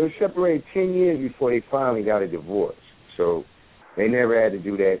 They were separated 10 years before they finally got a divorce. So they never had to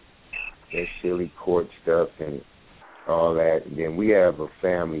do that silly court stuff and all that. And then we have a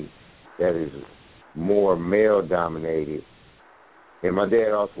family that is more male-dominated. And my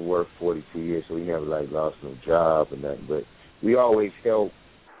dad also worked 42 years, so he never, lost no job or nothing. But we always help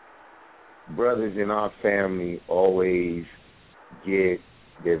brothers in our family always get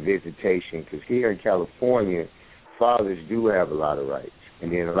their visitation, because here in California, fathers do have a lot of rights.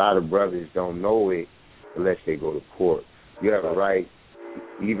 And then a lot of brothers don't know it unless they go to court. You have a right,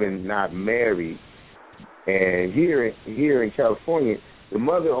 even not married. And here in California, the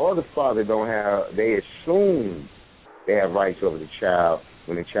mother or the father don't have, they assume they have rights over the child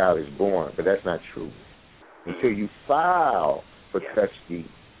when the child is born, but that's not true. Until you file for custody,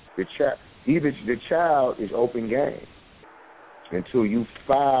 the child is open game until you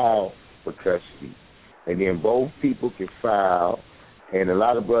file for custody, and then both people can file. And a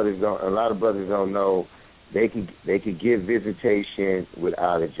lot of brothers don't know they can get visitation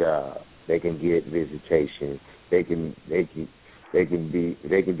without a job. They can get visitation. They can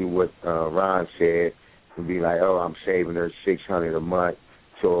do what Ron said and be like, oh, I'm saving her $600 a month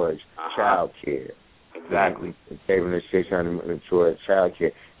towards child care. Exactly. Saving her $600 towards child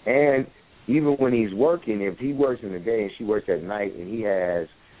care. And even when he's working, if he works in the day and she works at night, and he has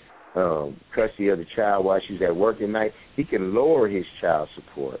custody of the child while she's at work at night, he can lower his child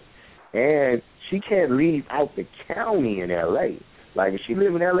support. And she can't leave out the county in L.A. Like, if she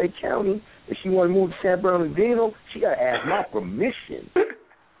live in L.A. County, if she want to move to San Bernardino, she got to ask my permission.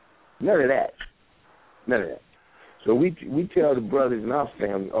 None of that. So we tell the brothers in our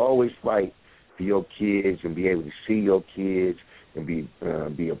family, always fight for your kids and be able to see your kids and be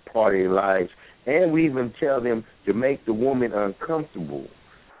a part of their lives. And we even tell them to make the woman uncomfortable.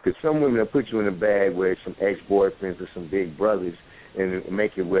 Because some women will put you in a bag where some ex-boyfriends or some big brothers and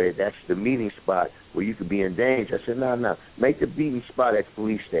make it where that's the meeting spot where you could be in danger. I said, no. Make the meeting spot at the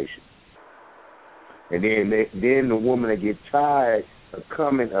police station. And then the woman will get tired of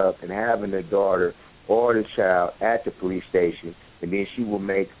coming up and having the daughter or the child at the police station, and then she will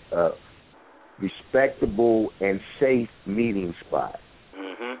make a respectable and safe meeting spot.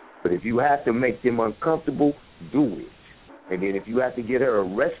 Mm-hmm. But if you have to make them uncomfortable, do it. And then if you have to get her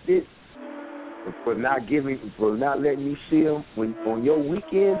arrested for not letting you see them on your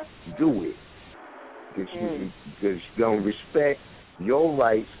weekend, do it. because she don't respect your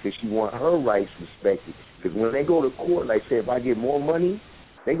rights because she want her rights respected. Because when they go to court, like say if I get more money,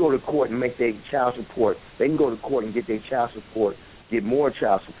 they go to court and make their child support. They can go to court and get their child support, get more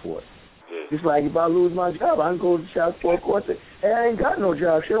child support. Just like if I lose my job, I can go to child support court and say, hey, I ain't got no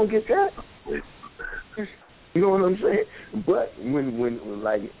job. She don't get that. You know what I'm saying? But when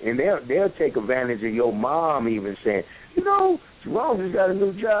like, and they'll take advantage of your mom even saying, you know, Jerome just got a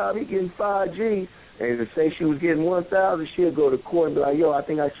new job. He getting 5G. And to say she was getting 1,000, she'll go to court and be like, yo, I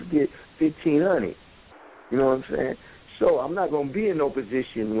think I should get 1,500. You know what I'm saying? So I'm not going to be in no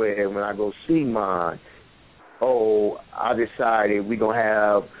position where when I go see mine, oh, I decided we're going to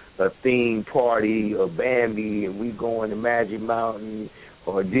have a theme party or Bambi and we going to Magic Mountain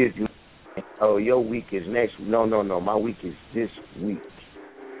or Disney. Oh, your week is next week. No. My week is this week.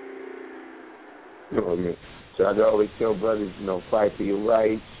 You know what I mean? So I always tell brothers, you know, fight for your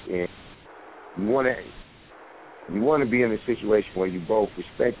rights. And you want to be in a situation where you both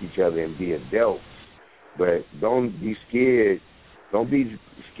respect each other and be adults. But don't be scared. Don't be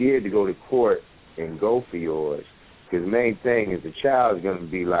scared to go to court and go for yours. Because the main thing is the child is going to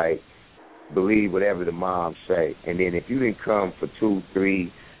be like, believe whatever the mom say. And then if you didn't come for 2,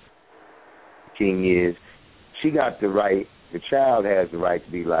 3, 10 years, she got the right, the child has the right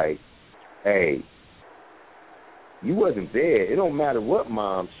to be like, hey, you wasn't there. It don't matter what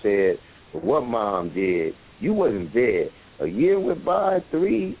mom said or what mom did. You wasn't there. A year went by,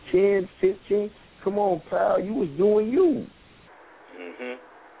 3, 10, 15. Come on, pal. You was doing you.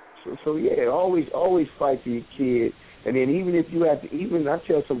 Mm-hmm. So yeah, always fight for your kid. And then even if you have to, even I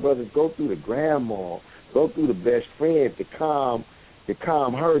tell some brothers, go through the grandma, go through the best friend to calm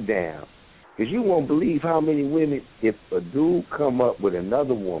her down. Because you won't believe how many women, if a dude come up with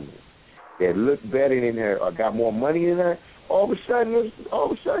another woman that look better than her or got more money than her, all of a sudden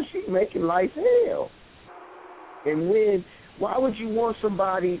she's making life hell. And why would you want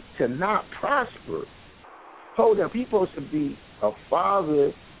somebody to not prosper? Hold up, he's supposed to be a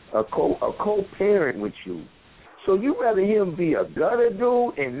father, a co-parent with you. So you rather him be a gutter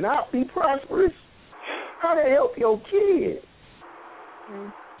dude and not be prosperous? How to help your kid? Mm-hmm.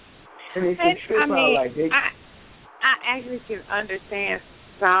 And it's a trip I actually can understand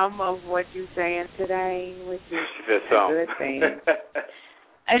some of what you're saying today, which is a good thing.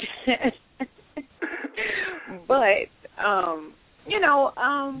 But,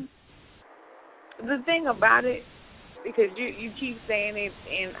 the thing about it, because you keep saying it,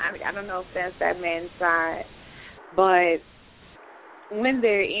 and I don't know if that's that man's side, but when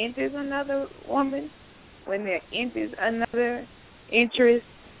there enters another woman, when there enters another interest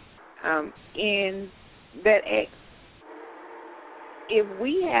in that ex, if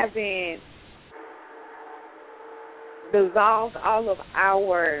we haven't dissolved all of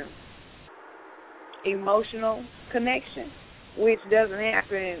our emotional connection, which doesn't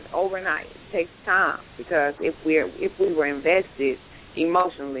happen overnight, it takes time, because if we were invested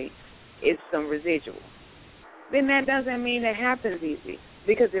emotionally, it's some residual. Then that doesn't mean it happens easy,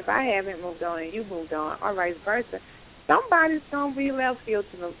 because if I haven't moved on and you moved on, or vice versa, somebody's going to be left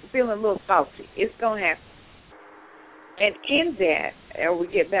feeling a little salty. It's going to happen. And in that, and we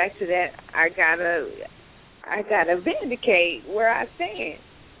get back to that, I gotta vindicate where I stand.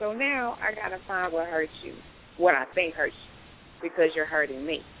 So now I gotta find what hurts you, what I think hurts you, because you're hurting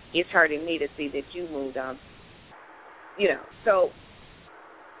me. It's hurting me to see that you moved on. So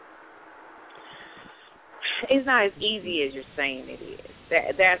it's not as easy as you're saying it is.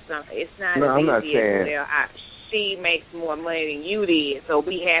 That's not. It's not as I'm not easy saying. as she makes more money than you did, so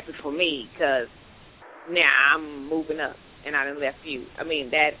be happy for me, because now I'm moving up and I done left you. I mean,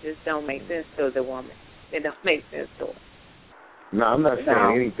 that just don't make sense to the woman. It don't make sense to her. No, I'm not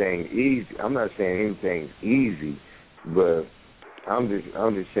saying anything easy. I'm not saying anything easy, but I'm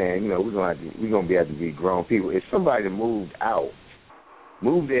just saying, we're gonna be able to be grown people. If somebody moved out,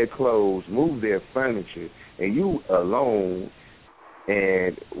 moved their clothes, moved their furniture, and you alone,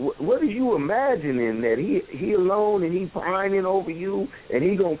 and what are you imagining, that he alone and he pining over you and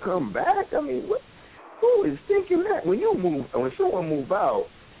he gonna come back? I mean, who is thinking that? When someone move out,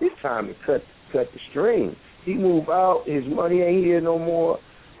 it's time to cut the string. He move out, his money ain't here no more,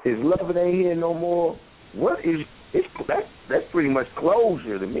 his lover ain't here no more. That's pretty much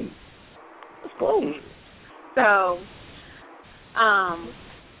closure to me. It's closure. So,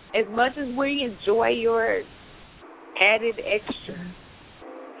 as much as we enjoy your added extra,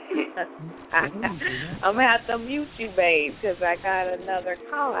 I'm gonna have to mute you, babe, because I got another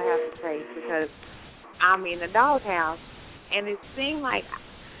call I have to take, because I'm in the doghouse, and it seemed like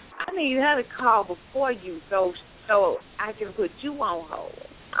I need her to call before you, so I can put you on hold.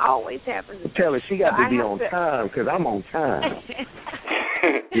 always happens. Tell her she got to be on time because I'm on time.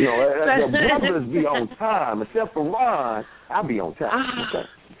 You know, the brothers be on time. Except for Ron, I'll be on time. Okay.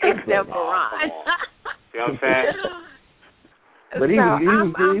 Except for Ron. You know what I'm saying? But he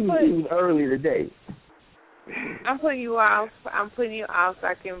was early today. I'm putting you off. So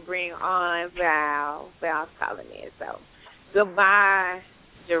I can bring on Val. Val's calling in. So, goodbye,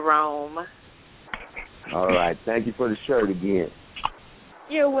 Jerome. All right. Thank you for the shirt again.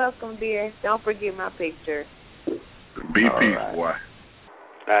 You're welcome, dear. Don't forget my picture. Be peace, boy.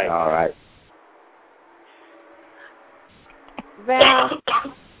 All right. Val.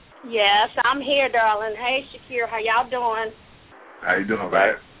 Yes, I'm here, darling. Hey, Shakir, how y'all doing? How you doing,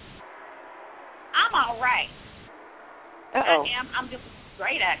 man? I'm all right. Uh-oh. I'm just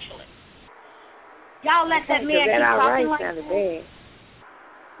great, actually. Y'all let that man keep talking like that? Bad.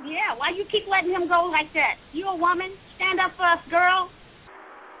 Yeah, why you keep letting him go like that? You a woman? Stand up for us, girl.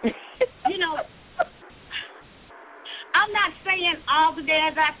 You know, I'm not saying all the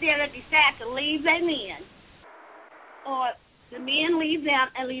dads out there that decide to leave their men or the men leave them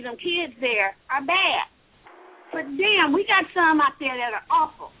and leave them kids there are bad. But damn, we got some out there that are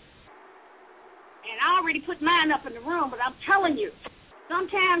awful. And I already put mine up in the room, but I'm telling you,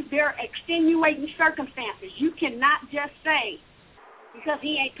 sometimes there are extenuating circumstances. You cannot just say, because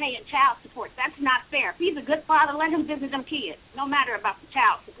he ain't paying child support. That's not fair. If he's a good father, let him visit them kids, no matter about the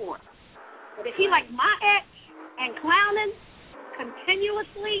child support. But if he like my ex and clowning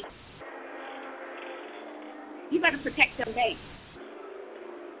continuously, you better protect them babies.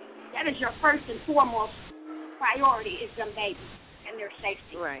 That is your first and foremost priority is them babies and their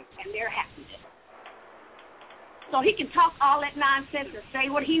safety and their happiness. So he can talk all that nonsense and say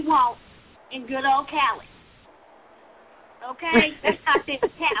what he wants in good old Cali. Okay? That's out there in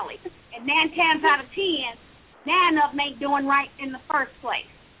Cali. And 9 times out of 10, 9 of them ain't doing right in the first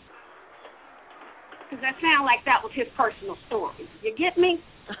place. Because that sounds like that was his personal story. You get me?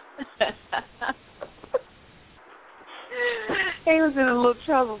 He was in a little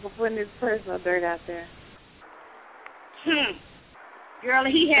trouble for putting his personal dirt out there. Girl,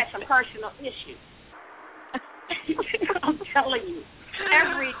 he had some personal issues. I'm telling you.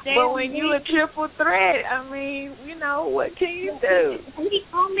 Every day. But when you a triple threat, I mean, you know, what can you do? He's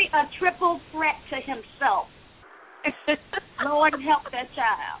only a triple threat to himself. Lord help that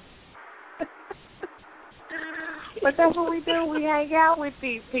child. But that's what we do. We hang out with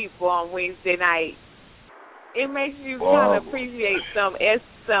these people on Wednesday night. It makes you kind of appreciate some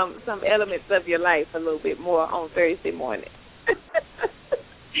elements of your life a little bit more on Thursday morning.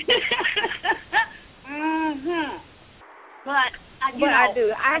 But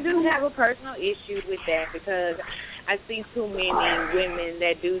I do have a personal issue with that because I see too many women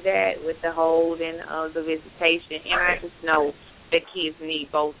that do that with the holding of the visitation, and I just know that kids need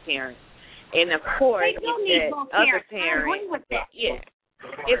both parents. And of course, if that other parent,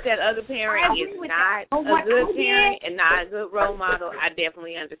 if that other parent is not a good parent and not a good role model, I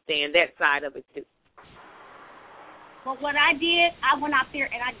definitely understand that side of it too. But what I did, I went out there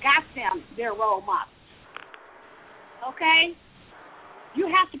and I got them their role models. Okay? You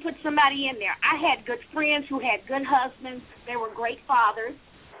have to put somebody in there. I had good friends who had good husbands. They were great fathers.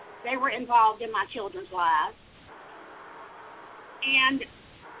 They were involved in my children's lives. And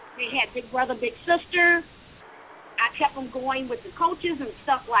they had big brother, big sister. I kept them going with the coaches and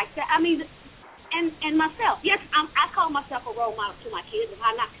stuff like that. I mean, and myself. Yes, I call myself a role model to my kids if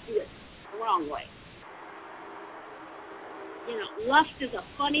I not to do it the wrong way. You know, lust is a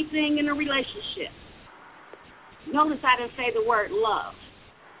funny thing in a relationship. Notice I didn't say the word love.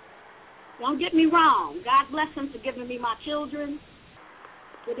 Don't get me wrong. God bless him for giving me my children.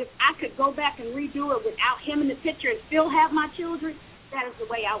 But if I could go back and redo it without him in the picture and still have my children, that is the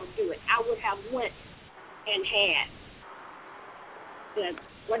way I would do it. I would have went and had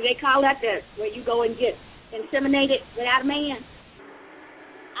what do they call that? Where you go and get inseminated without a man.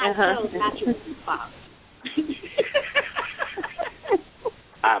 I chose not to be father.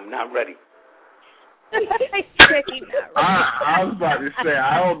 I'm not ready. I was about to say,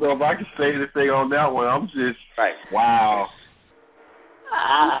 I don't know if I can say anything on that one. I'm just wow.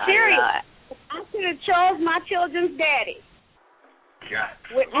 I'm serious. I should have chose my children's daddy. God.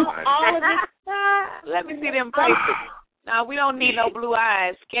 With all of this. Let me see them faces. No, we don't need no blue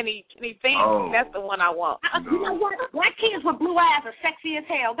eyes. Skinny things. That's the one I want. You know what? Black kids with blue eyes are sexy as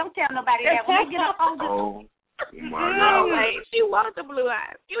hell. Don't tell nobody that. When they get up older. My God. Wait, she wants the blue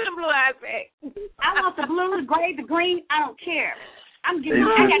eyes. Give me the blue eyes back. I want the blue, the gray, the green. I don't care. I'm getting.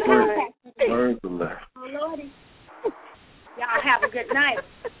 I got contacts. Oh Lordy. Y'all have a good night.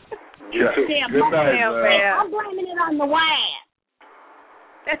 Yeah. Damn, good night, I'm blaming it on the wine.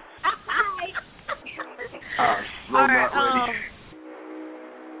 All right,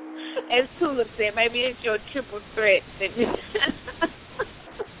 as Tulip said, maybe it's your triple threat. That you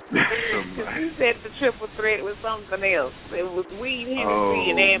said the triple threat was something else. It was weed, Hennessy,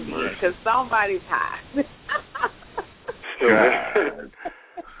 and Ambien, because somebody's high.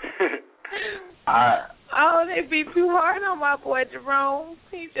 They be too hard on my boy Jerome.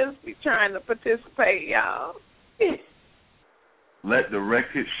 He just be trying to participate, y'all. Let the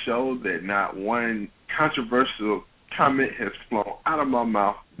record show that not one controversial comment has flown out of my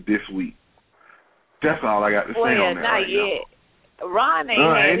mouth this week. That's all I got to say on that right yet. now. Ron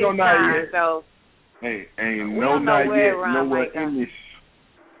ain't no his not time, yet. so ain't no not yet. Nowhere in this.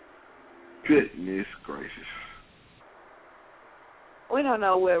 Goodness gracious. We don't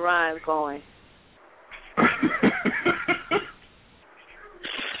know where Ron's going.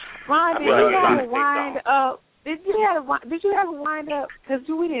 Ron, did you have a wind up? Did you have a wind up? Because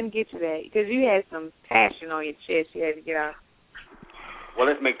we didn't get to that. Because you had some passion on your chest you had to get out. Well,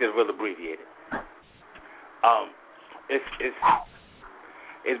 let's make this real abbreviated.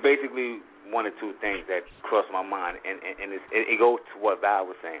 It's basically one or two things that cross my mind, and it goes to what Val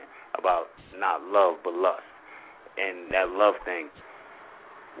was saying about not love but lust, and that love thing.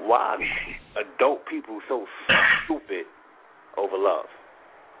 Why adult people so stupid over love?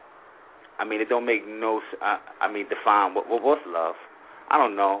 I mean, it don't make no. Define what's love. I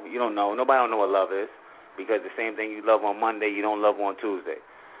don't know. You don't know. Nobody don't know what love is, because the same thing you love on Monday, you don't love on Tuesday.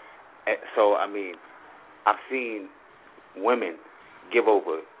 So I've seen women give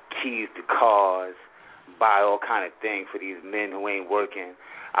over keys to cars, buy all kind of things for these men who ain't working.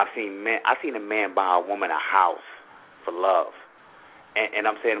 I've seen a man buy a woman a house for love, and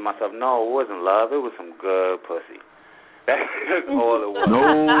I'm saying to myself, no, it wasn't love. It was some good pussy. That's all it was.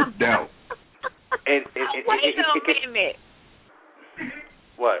 No doubt. Wait a minute.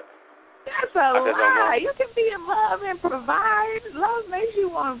 What? That's a lie. You can be in love and provide. Love makes you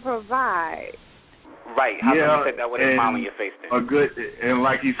want to provide. Right. How come you said that with a smile on your face then? And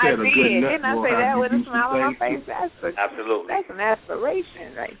like he said, a good nut. Didn't I say that with a smile on my face? Absolutely. That's an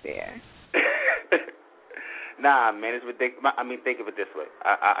aspiration right there. Nah, man, it's ridiculous. Think of it this way.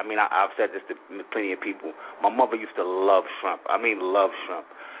 I've said this to plenty of people. My mother used to love shrimp. Love shrimp.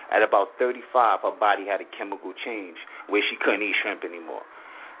 At about 35, her body had a chemical change where she couldn't eat shrimp anymore.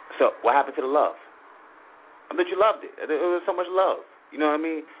 So what happened to the love? I bet you loved it. There was so much love. You know what I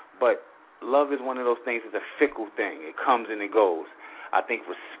mean? But love is one of those things. It's a fickle thing. It comes and it goes. I think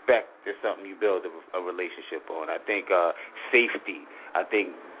respect is something you build a relationship on. I think safety. I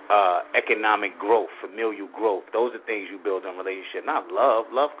think economic growth, familial growth. Those are things you build in a relationship. Not love.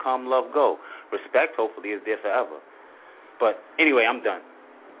 Love come, love go. Respect, hopefully, is there forever. But anyway, I'm done.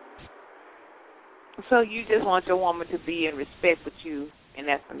 So you just want your woman to be in respect with you, and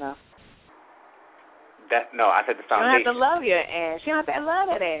that's enough? No, I said the foundation. She don't have to love your ass. She don't have to love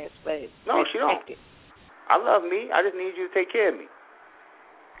that ass, but no, she don't. It. I love me. I just need you to take care of me.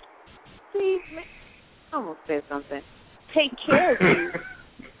 Please, I almost said something. Take care of you.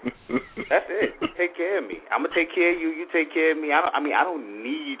 That's it. Take care of me. I'm gonna take care of you. You take care of me. I don't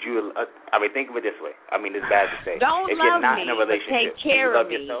need you. Think of it this way. It's bad to say. Don't if love you're not me, in a relationship, but take care of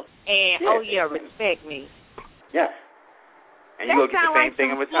me. Yourself? And respect me. Yes. And you go get the same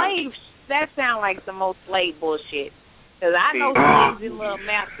thing in return. That sounds like some old slave bullshit. Because I know slaves and little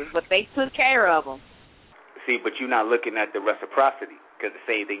masters, but they took care of them. See, but you're not looking at the reciprocity, because the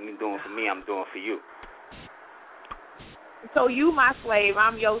same thing you're doing for me, I'm doing for you. So you my slave,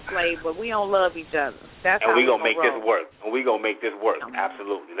 I'm your slave, but we don't love each other. That's and how we gonna make roll. this work. And we gonna make this work.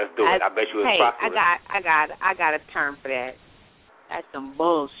 Absolutely, let's do it. I bet you it's prosperous. I got a term for that. That's some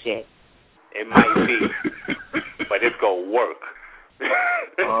bullshit. It might be, but it's gonna work.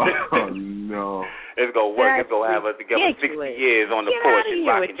 Oh no! It's gonna work. It's gonna have us together 60 years on the porch and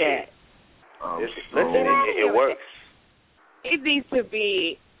rocking shit. Listen, it works. It needs to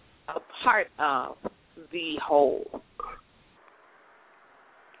be a part of the whole.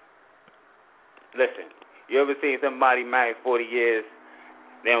 Listen, you ever seen somebody married 40 years?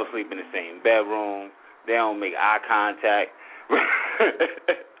 They don't sleep in the same bedroom. They don't make eye contact.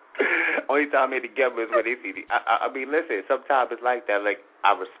 Only time they're together is when they see listen, sometimes it's like that. Like,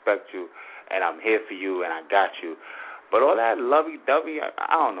 I respect you, and I'm here for you, and I got you. But all that lovey-dovey,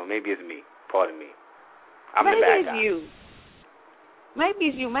 I don't know. Maybe it's me. Pardon me. I'm the bad guy. Maybe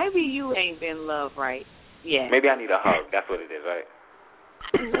it's you. Maybe you ain't been loved right yet. Maybe I need a hug. That's what it is, right?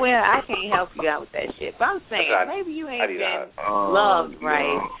 Well, I can't help you out with that shit. But I'm saying maybe you ain't been loved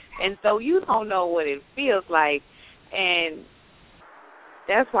right. And so you don't know what it feels like. And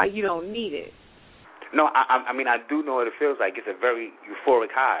that's why you don't need it. No, I mean, I do know what it feels like. It's a very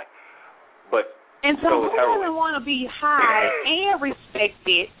euphoric high. But and so who doesn't want to be high and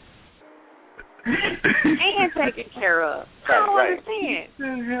respected and taken care of? I don't understand.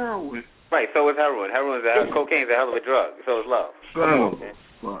 It's heroin. Right, so is heroin. Cocaine's a hell of a drug. So is love.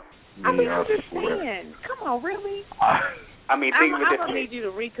 I mean, I'm just saying. Come on, really? I mean, I'm gonna need you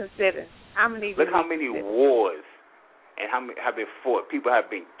to reconsider. Look how many wars and how many have been fought. People have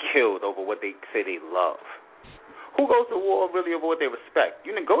been killed over what they say they love. Who goes to war really over what they respect?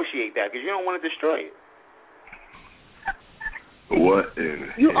 You negotiate that because you don't want to destroy it. What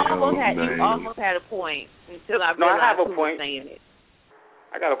in you almost had a point until I realized who was saying it.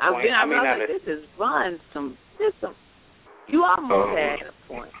 I got a point. I mean, this is fun. You almost had a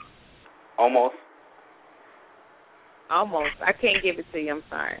point. Almost. I can't give it to you. I'm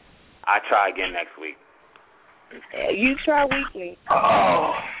sorry. I try again next week. You try weekly.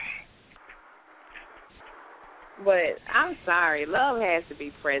 Oh. But I'm sorry. Love has to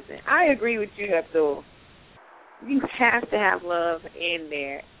be present. I agree with you, Abdul. You have to have love in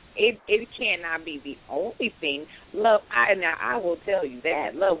there. It cannot be the only thing. Love. I will tell you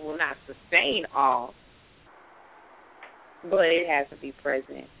that love will not sustain all, but it has to be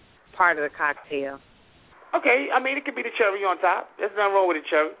present. Part of the cocktail. Okay, I mean, it could be the cherry on top. There's nothing wrong with the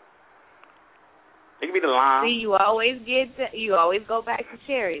cherry. It could be the lime. See, you always go back to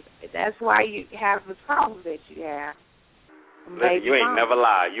cherries. That's why you have the problems that you have. Listen, you ain't never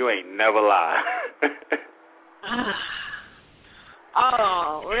lie.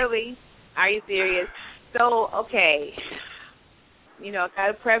 Oh, really? Are you serious? So, okay. I got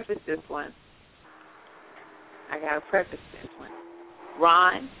to preface this one.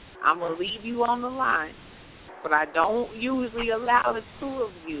 Ron, I'm going to leave you on the line, but I don't usually allow the two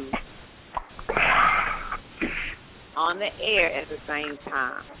of you on the air at the same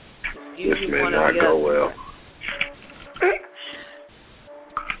time. This may not go well.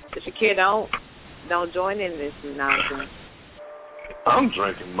 Shakir, don't join in this nonsense. I'm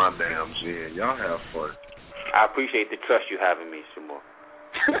drinking my damn gin. Y'all have fun. I appreciate the trust you have in me, Shamar.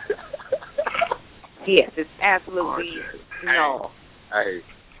 Yes, it's absolutely no. Hey,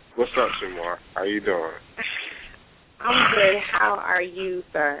 what's up, Shamar? How you doing? I'm good. How are you,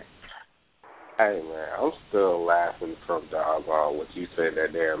 sir? Hey, man, I'm still laughing from doggone what you said,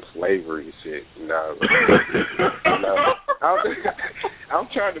 that damn slavery shit. I'm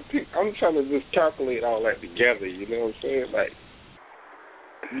trying to just calculate all that together. You know what I'm saying? Like,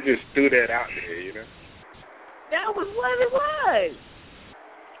 you just threw that out there. That was what it was.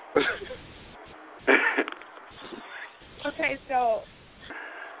 Okay, so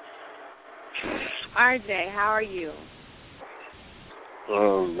RJ, how are you?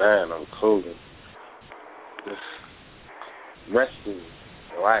 Oh man, I'm cool. Just resting,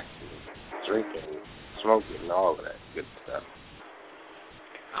 relaxing, drinking, smoking, and all of that good stuff.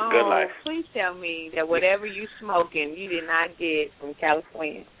 Good life. Please tell me that whatever you smoking, you did not get from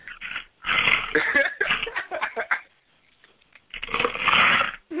California.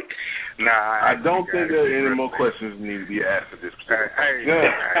 Nah, I don't think there are any more questions need to be asked at this point. Hey,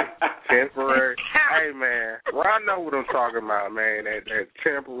 temporary. Hey, man, Ron know what I'm talking about, man. That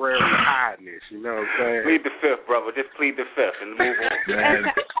temporary highness. You know what I'm saying? Plead the fifth, brother. Just plead the fifth and move on. Man,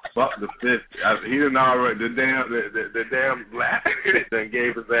 fuck the fifth. He didn't already. The damn black done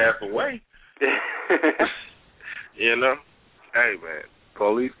gave his ass away. Hey, man,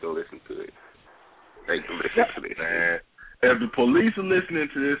 police can listen to it. They can listen to it, man. If the police are listening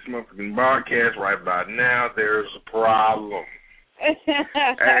to this motherfucking broadcast right by now, there's a problem.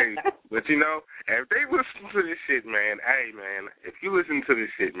 Hey, but if they listen to this shit, man, hey, man, if you listen to this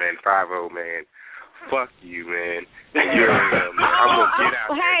shit, man, 5-0, man, fuck you, man. You're man. I'm gonna get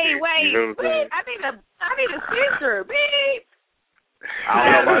out there. Hey, wait, I need a picture, beep. I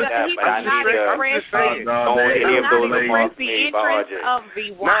don't know about that, but I need the interest of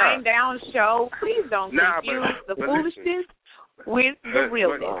the wind down show. Please don't confuse the foolishness with the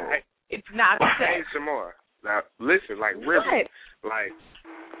realness. It's not the same. Hey, some more. Now listen, really,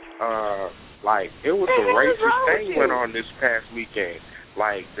 it was a racist thing went on this past weekend.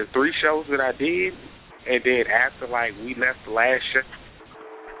 Like the 3 shows that I did, and then after we left the last show.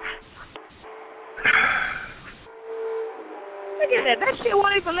 Look at that. That shit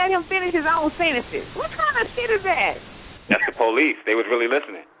won't even let him finish his own sentences. What kind of shit is that? That's the police. They was really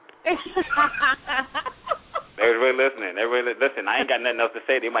listening. They was really listening. Listen, I ain't got nothing else to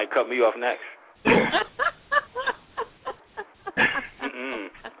say. They might cut me off next.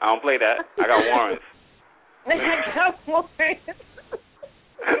 I don't play that. I got warrants.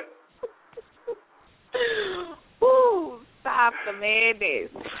 Ooh, stop the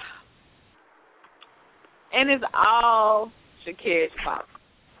madness. And it's all Shakir's fault.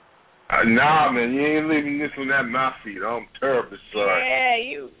 Nah, man, you ain't leaving this one at my feet. I'm terribly sorry. Yeah,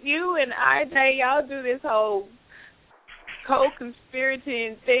 you and RJ, y'all do this whole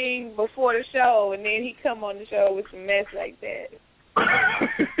co-conspirating thing before the show, and then he come on the show with some mess like that. I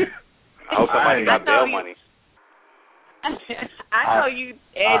hope somebody got bail money. I know you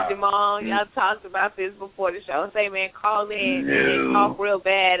and Jamal, y'all talked about this before the show. Say, man, call in and talk real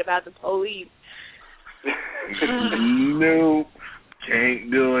bad about the police. Nope.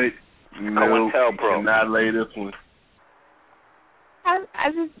 Can't do it. Nope. Cannot lay this one. I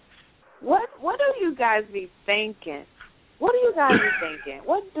just, what do you guys be thinking? What do you guys be thinking?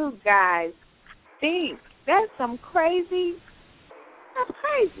 What do guys think? That's some crazy. That's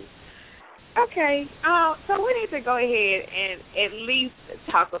crazy. Okay, so we need to go ahead and at least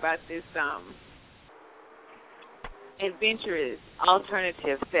talk about this adventurous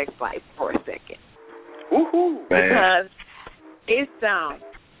alternative sex life for a second. Woohoo! Because it's all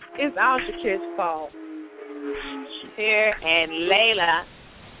Shakir's fault. Shakir and Layla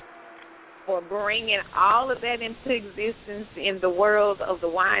for bringing all of that into existence in the world of the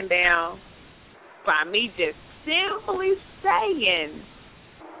wind down by me just simply saying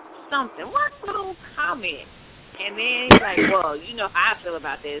something, one little comment, and then he's like, well, you know how I feel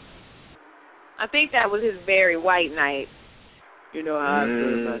about this. I think that was his very white night. You know how I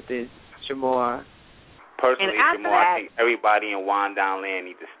feel about this, Shamar. Personally, Shamar, I think everybody in Wind Down Land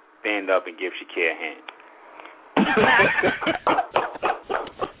needs to stand up and give Shakir a hand.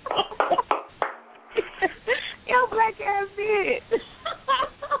 Yo, black ass did.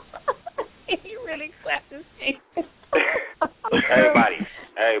 He really clapped his hands.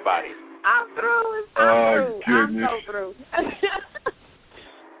 Everybody. I'm through. I'm so through.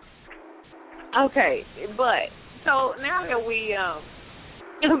 Okay, but so now that we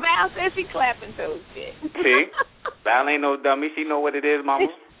Val says she clapping too. Shit. See, Val ain't no dummy. She know what it is, Mama.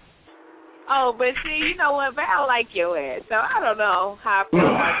 Oh, but see, you know what? Val like your ass, so I don't know how I feel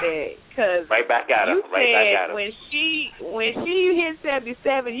about that. Cause right back at her. You said when she hit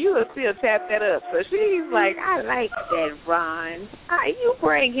 77, you will still tap that up. So she's like, I like that, Ron. You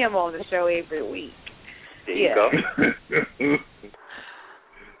bring him on the show every week. There you go.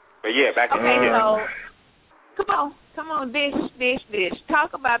 But yeah, back to so come on, dish.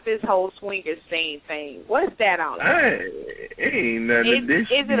 Talk about this whole swinger scene thing. What's that all about? Ain't nothing to dish.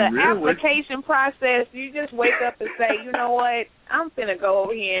 Is it an application process? You just wake up and say, you know what? I'm finna go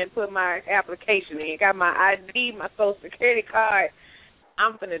over here and put my application in. Got my ID, my social security card.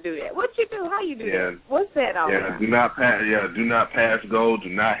 I'm finna do that. What you do? How you do that? What's that all about? Do not pass go. Do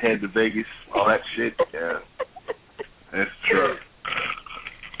not head to Vegas. All that shit. Yeah, that's true.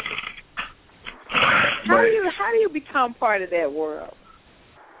 How do you become part of that world?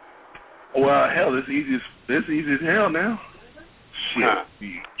 Well, hell, it's easy as hell now.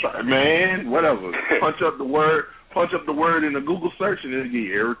 Shit, man, whatever. Punch up the word in a Google search, and it'll give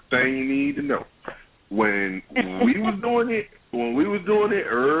you everything you need to know. When we was doing it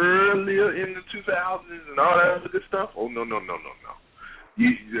earlier in the 2000s and all that other good stuff. Oh no.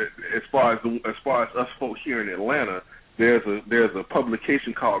 As far as us folk here in Atlanta, there's a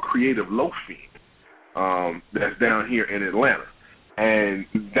publication called Creative Loafing. That's down here in Atlanta. And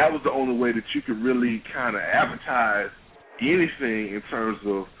that was the only way that you could really kind of advertise anything in terms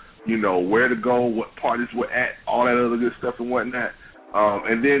of, you know, where to go, what parties were at, all that other good stuff and whatnot.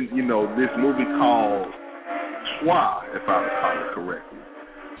 And then, you know, this movie called Twa, if I recall it correctly,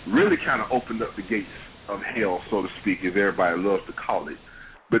 really kind of opened up the gates of hell, so to speak, as everybody loves to call it,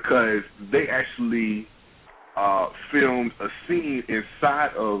 because they actually filmed a scene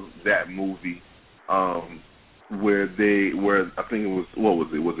inside of that movie where I think it was,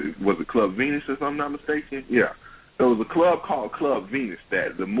 was it Club Venus, if I'm not mistaken? Yeah. There was a club called Club Venus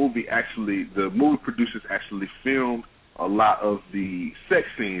that the movie producers actually filmed a lot of the sex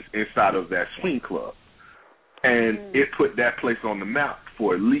scenes inside of that swing club. And it put that place on the map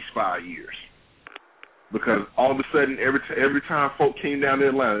for at least 5 years. Because all of a sudden, every time folk came down to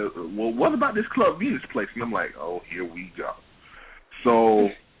Atlanta, well, what about this Club Venus place? And I'm like, oh, here we go. So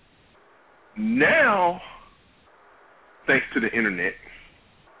now, thanks to the internet,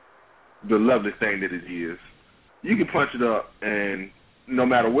 the lovely thing that it is, you can punch it up, and no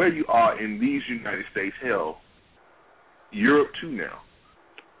matter where you are in these United States, hell, Europe too now,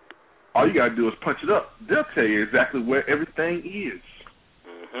 all you got to do is punch it up. They'll tell you exactly where everything is.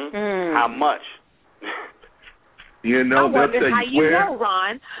 Mm-hmm. How much? You know, they'll tell you where. How you know,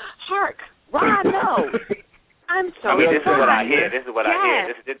 Ron? Hark, Ron knows. I'm so I mean, this is what I hear. This is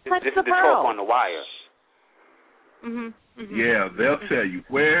the talk on the wire. Yeah, they'll tell you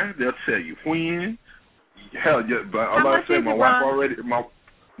where. They'll tell you when. Hell yeah, but like I said, my wife already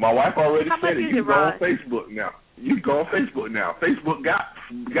said it. You can go on Facebook now. Facebook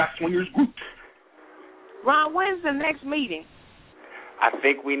got swingers groups. Ron, when's the next meeting? I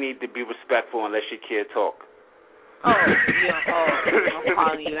think we need to be respectful and let Shakir talk. Oh, I'm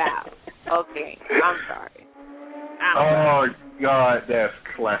calling you out. Okay, I'm sorry. Oh, God, that's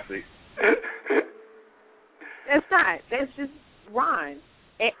classic. That's not. That's just Ron.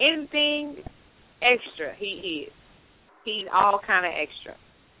 And anything extra, he is. He's all kind of extra.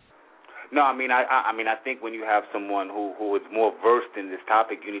 No, I mean, I think when you have someone who is more versed in this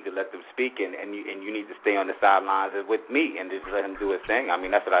topic, you need to let them speak, and you need to stay on the sidelines with me and just let him do his thing. I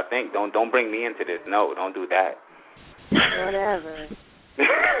mean, that's what I think. Don't bring me into this. No, don't do that.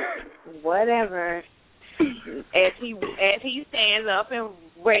 Whatever. As he stands up and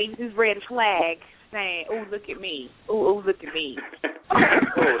raises his red flag, saying, "Ooh, look at me! Ooh, look at me!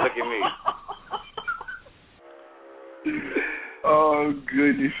 Ooh, look at me!" Oh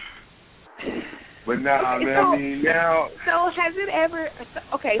goodness. But now, So has it ever?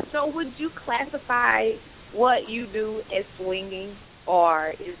 Okay, so would you classify what you do as swinging,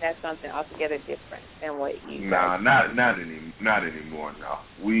 or is that something altogether different than what you? Nah, not anymore. No,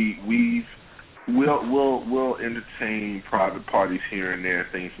 we'll entertain private parties here and there,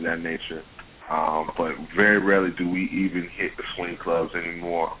 things of that nature. But very rarely do we even hit the swing clubs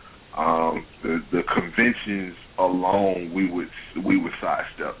anymore. The conventions alone we would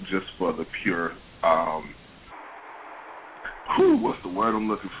sidestep just for the pure what's the word I'm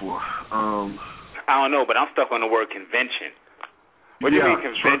looking for? I don't know, but I'm stuck on the word convention. What do you mean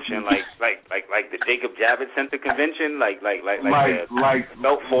convention? Like the Jacob Javits Center convention? Like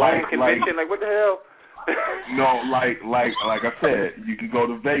Belt Forum convention? Like what the hell? No, like I said, you can go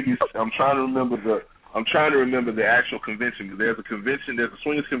to Vegas. I'm trying to remember the actual convention. There's a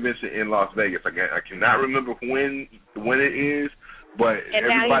swingers convention in Las Vegas. I cannot remember when it is, but and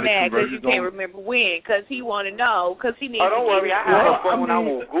now he's mad because you can't remember when, because he want to know, because he needs. Oh, don't worry, I have a phone. I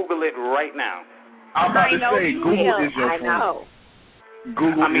will Google it right now. I'm about to say Google is your phone. I know.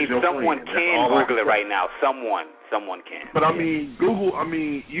 Google is your phone. Someone can Google it right now. Someone can. But I mean, Google. I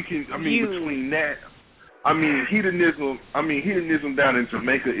mean, you can. I mean, between that. I mean, hedonism down in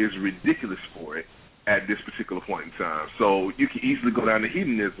Jamaica is ridiculous for it at this particular point in time. So you can easily go down to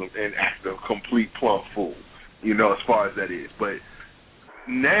hedonism and act a complete plumb fool, as far as that is. But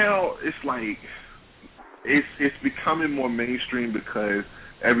now it's like it's becoming more mainstream because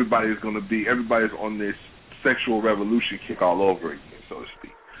everybody's on this sexual revolution kick all over again, so to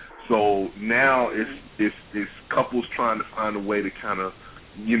speak. So now it's couples trying to find a way to kind of,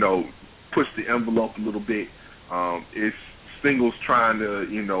 push the envelope a little bit. It's singles trying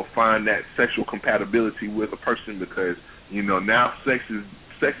to, find that sexual compatibility with a person because, now sex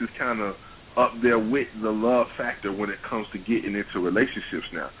is kind of up there with the love factor when it comes to getting into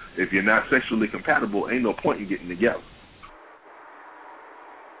relationships now. If you're not sexually compatible, ain't no point in getting together.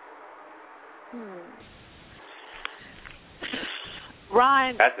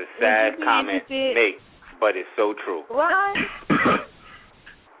 Ron, that's a sad comment to make, but it's so true. Ron.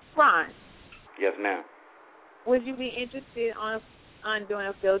 Yes, ma'am. Would you be interested on doing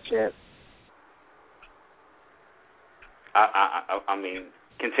a field trip? I mean,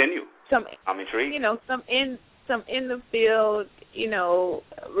 continue. I'm intrigued. Some in the field,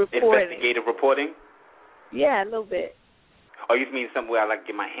 reporting. Investigative reporting? Yeah, a little bit. Oh, you mean somewhere I like to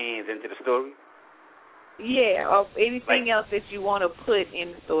get my hands into the story? Yeah, or anything else that you want to put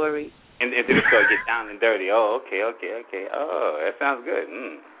in the story. Into the story, get down and dirty. Oh, okay. Oh, that sounds good.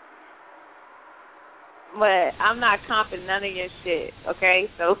 But I'm not comping none of your shit, okay?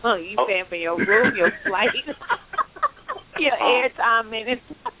 So you paying for your room, your flight, your airtime minutes.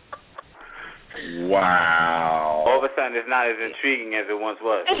 Wow. All of a sudden, it's not as intriguing as it once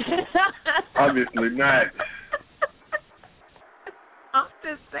was. Obviously not. I'm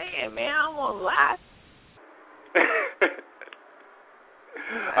just saying, man, I won't lie.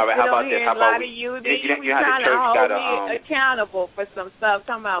 All right, how about this? How about you trying to hold me accountable for some stuff,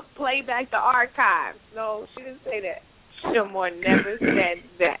 talking about play back the archives. No, she didn't say that. Shamor never said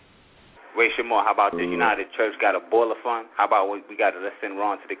that. Wait, Shamor, how about this? You know how the church got a boiler fund? How about let's send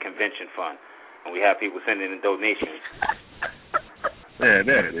Ron to the convention fund, and we have people sending in donations. Yeah,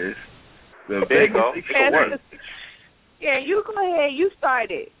 there it is. There you go. Yeah, you go ahead. You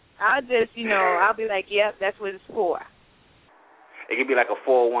start it. I'll just, I'll be like, yep, that's what it's for. It could be like a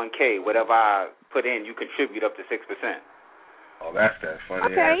 401k. Whatever I put in, you contribute up to 6%. Oh, that's that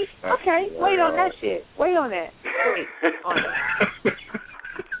funny. Okay. Wait on that shit. Wait on that. Wait on that.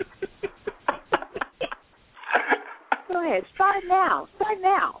 Go ahead. Start Start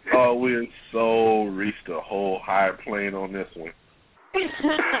now. Oh, we're so reached a whole higher plane on this one.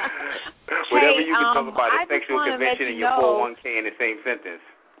 Whatever you can talk about the sexual convention and your 401k in the same sentence.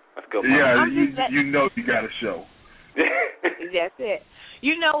 Let's go. Yeah, you know you got a show. That's it.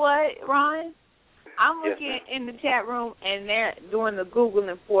 You know what, Ron? I'm looking in the chat room, and they're doing the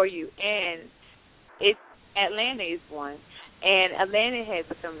Googling for you, and it's Atlanta is one, and Atlanta has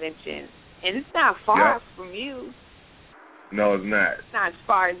a convention, and it's not far from you. No, it's not. It's not as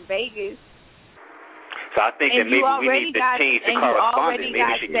far as Vegas. So I think that maybe we need to change the correspondent.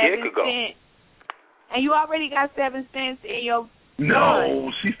 Maybe Shakir could go. And you already got 7 cents in your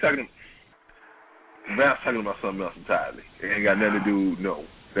No, she's talking. Val's talking about something else entirely. It ain't got nothing to do. No,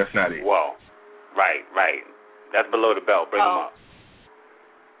 that's not it. Whoa. Right. That's below the belt. Bring them up.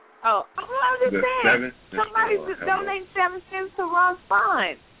 Oh, I'm just saying. Somebody donate 7 cents to Ron's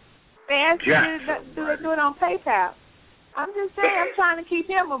fund. They asked you to do it on PayPal. I'm just saying, I'm trying to keep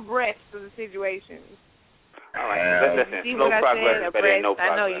him abreast of the situation. All right. Listen, slow progress is better than no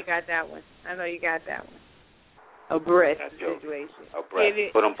progress. I know you got that one. Abreast of the situation.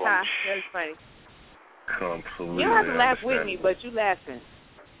 Abreast. Put them on. That's funny. Completely. You don't have to laugh with me, but you laughing.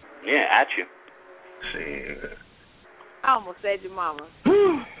 Yeah, at you. Shit. I almost said your mama.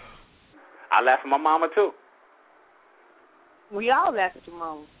 I laugh at my mama, too. We all laugh at your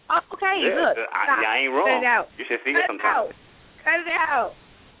mama. Oh, okay, yeah, look. I ain't wrong. Cut it out. You should see it sometimes. Cut it out.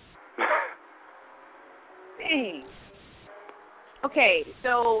 Dang. Okay,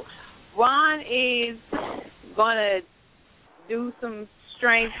 so Ron is going to do some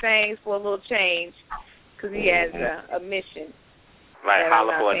strange things for a little change because he has a mission. Right,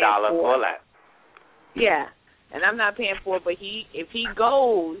 holler for $1 for that. Yeah, and I'm not paying for it, but if he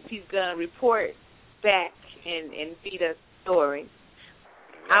goes, he's going to report back and feed us a story.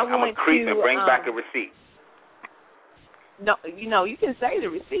 I'm going to creep and bring back a receipt. No, you can say the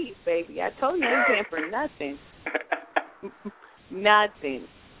receipt, baby. I told you I ain't paying for nothing. Nothing.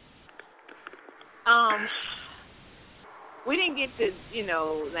 We didn't get to,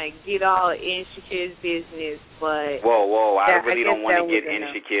 get all in Shakir's business, but... Whoa, I really don't want to get in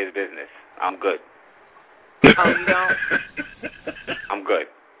Shakir's business. I'm good. Oh, you don't? I'm good.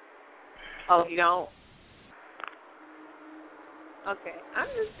 Oh, you don't? Okay, I'm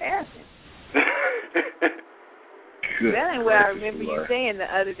just asking. That ain't what I remember you saying the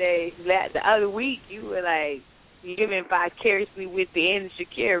other day. The other week, you were like, living vicariously with the end of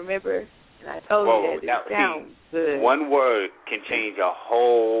Shakir, remember? And I told you that it sounds good. One word can change a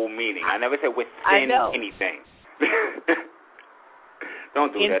whole meaning. I never said within anything.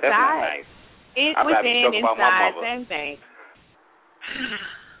 Don't do that. That's not nice. Within, inside, same thing.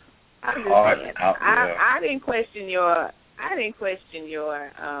 I'm just saying. I didn't question your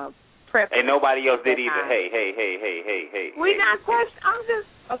preference. And nobody else did either. Hey. We're not questioning. I'm just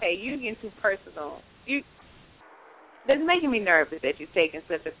you getting too personal. That's making me nervous that you're taking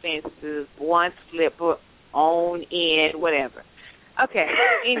such offense to one slip on in whatever. Okay.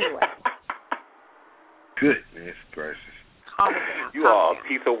 Anyway. Goodness gracious. Calm down. You are a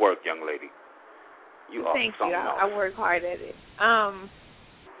piece of work, young lady. You are Thank something you. else. I work hard at it.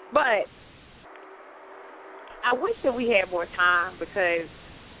 But I wish that we had more time because,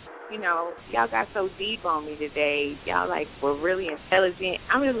 y'all got so deep on me today. Y'all, were really intelligent.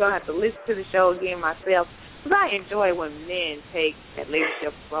 I'm just going to have to listen to the show again myself because I enjoy when men take that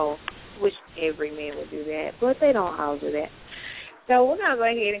leadership role. Wish every man would do that, but they don't all do that. So we're going to go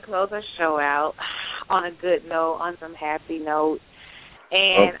ahead and close our show out on a good note, on some happy note.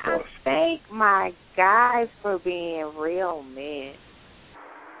 And I thank my guys for being real men.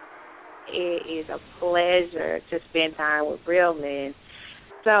 It is a pleasure to spend time with real men.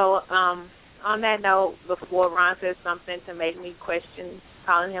 So, on that note, before Ron says something to make me question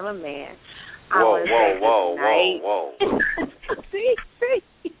calling him a man, whoa. See?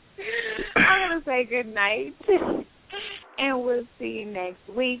 I'm going to say good night. And we'll see you next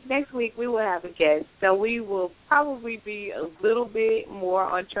week. Next week we will have a guest, so we will probably be a little bit more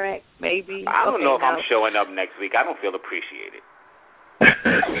on track, maybe. I don't know if I'm showing up next week. I don't feel appreciated.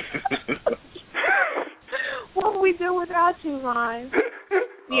 What will we do without you, Ron?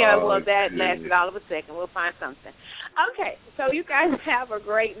 Yeah, that lasted all of a second. We'll find something. Okay, so you guys have a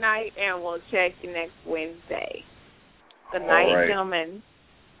great night, and we'll check you next Wednesday. Good night, gentlemen.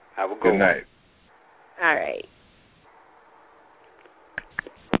 Have a good night. All right.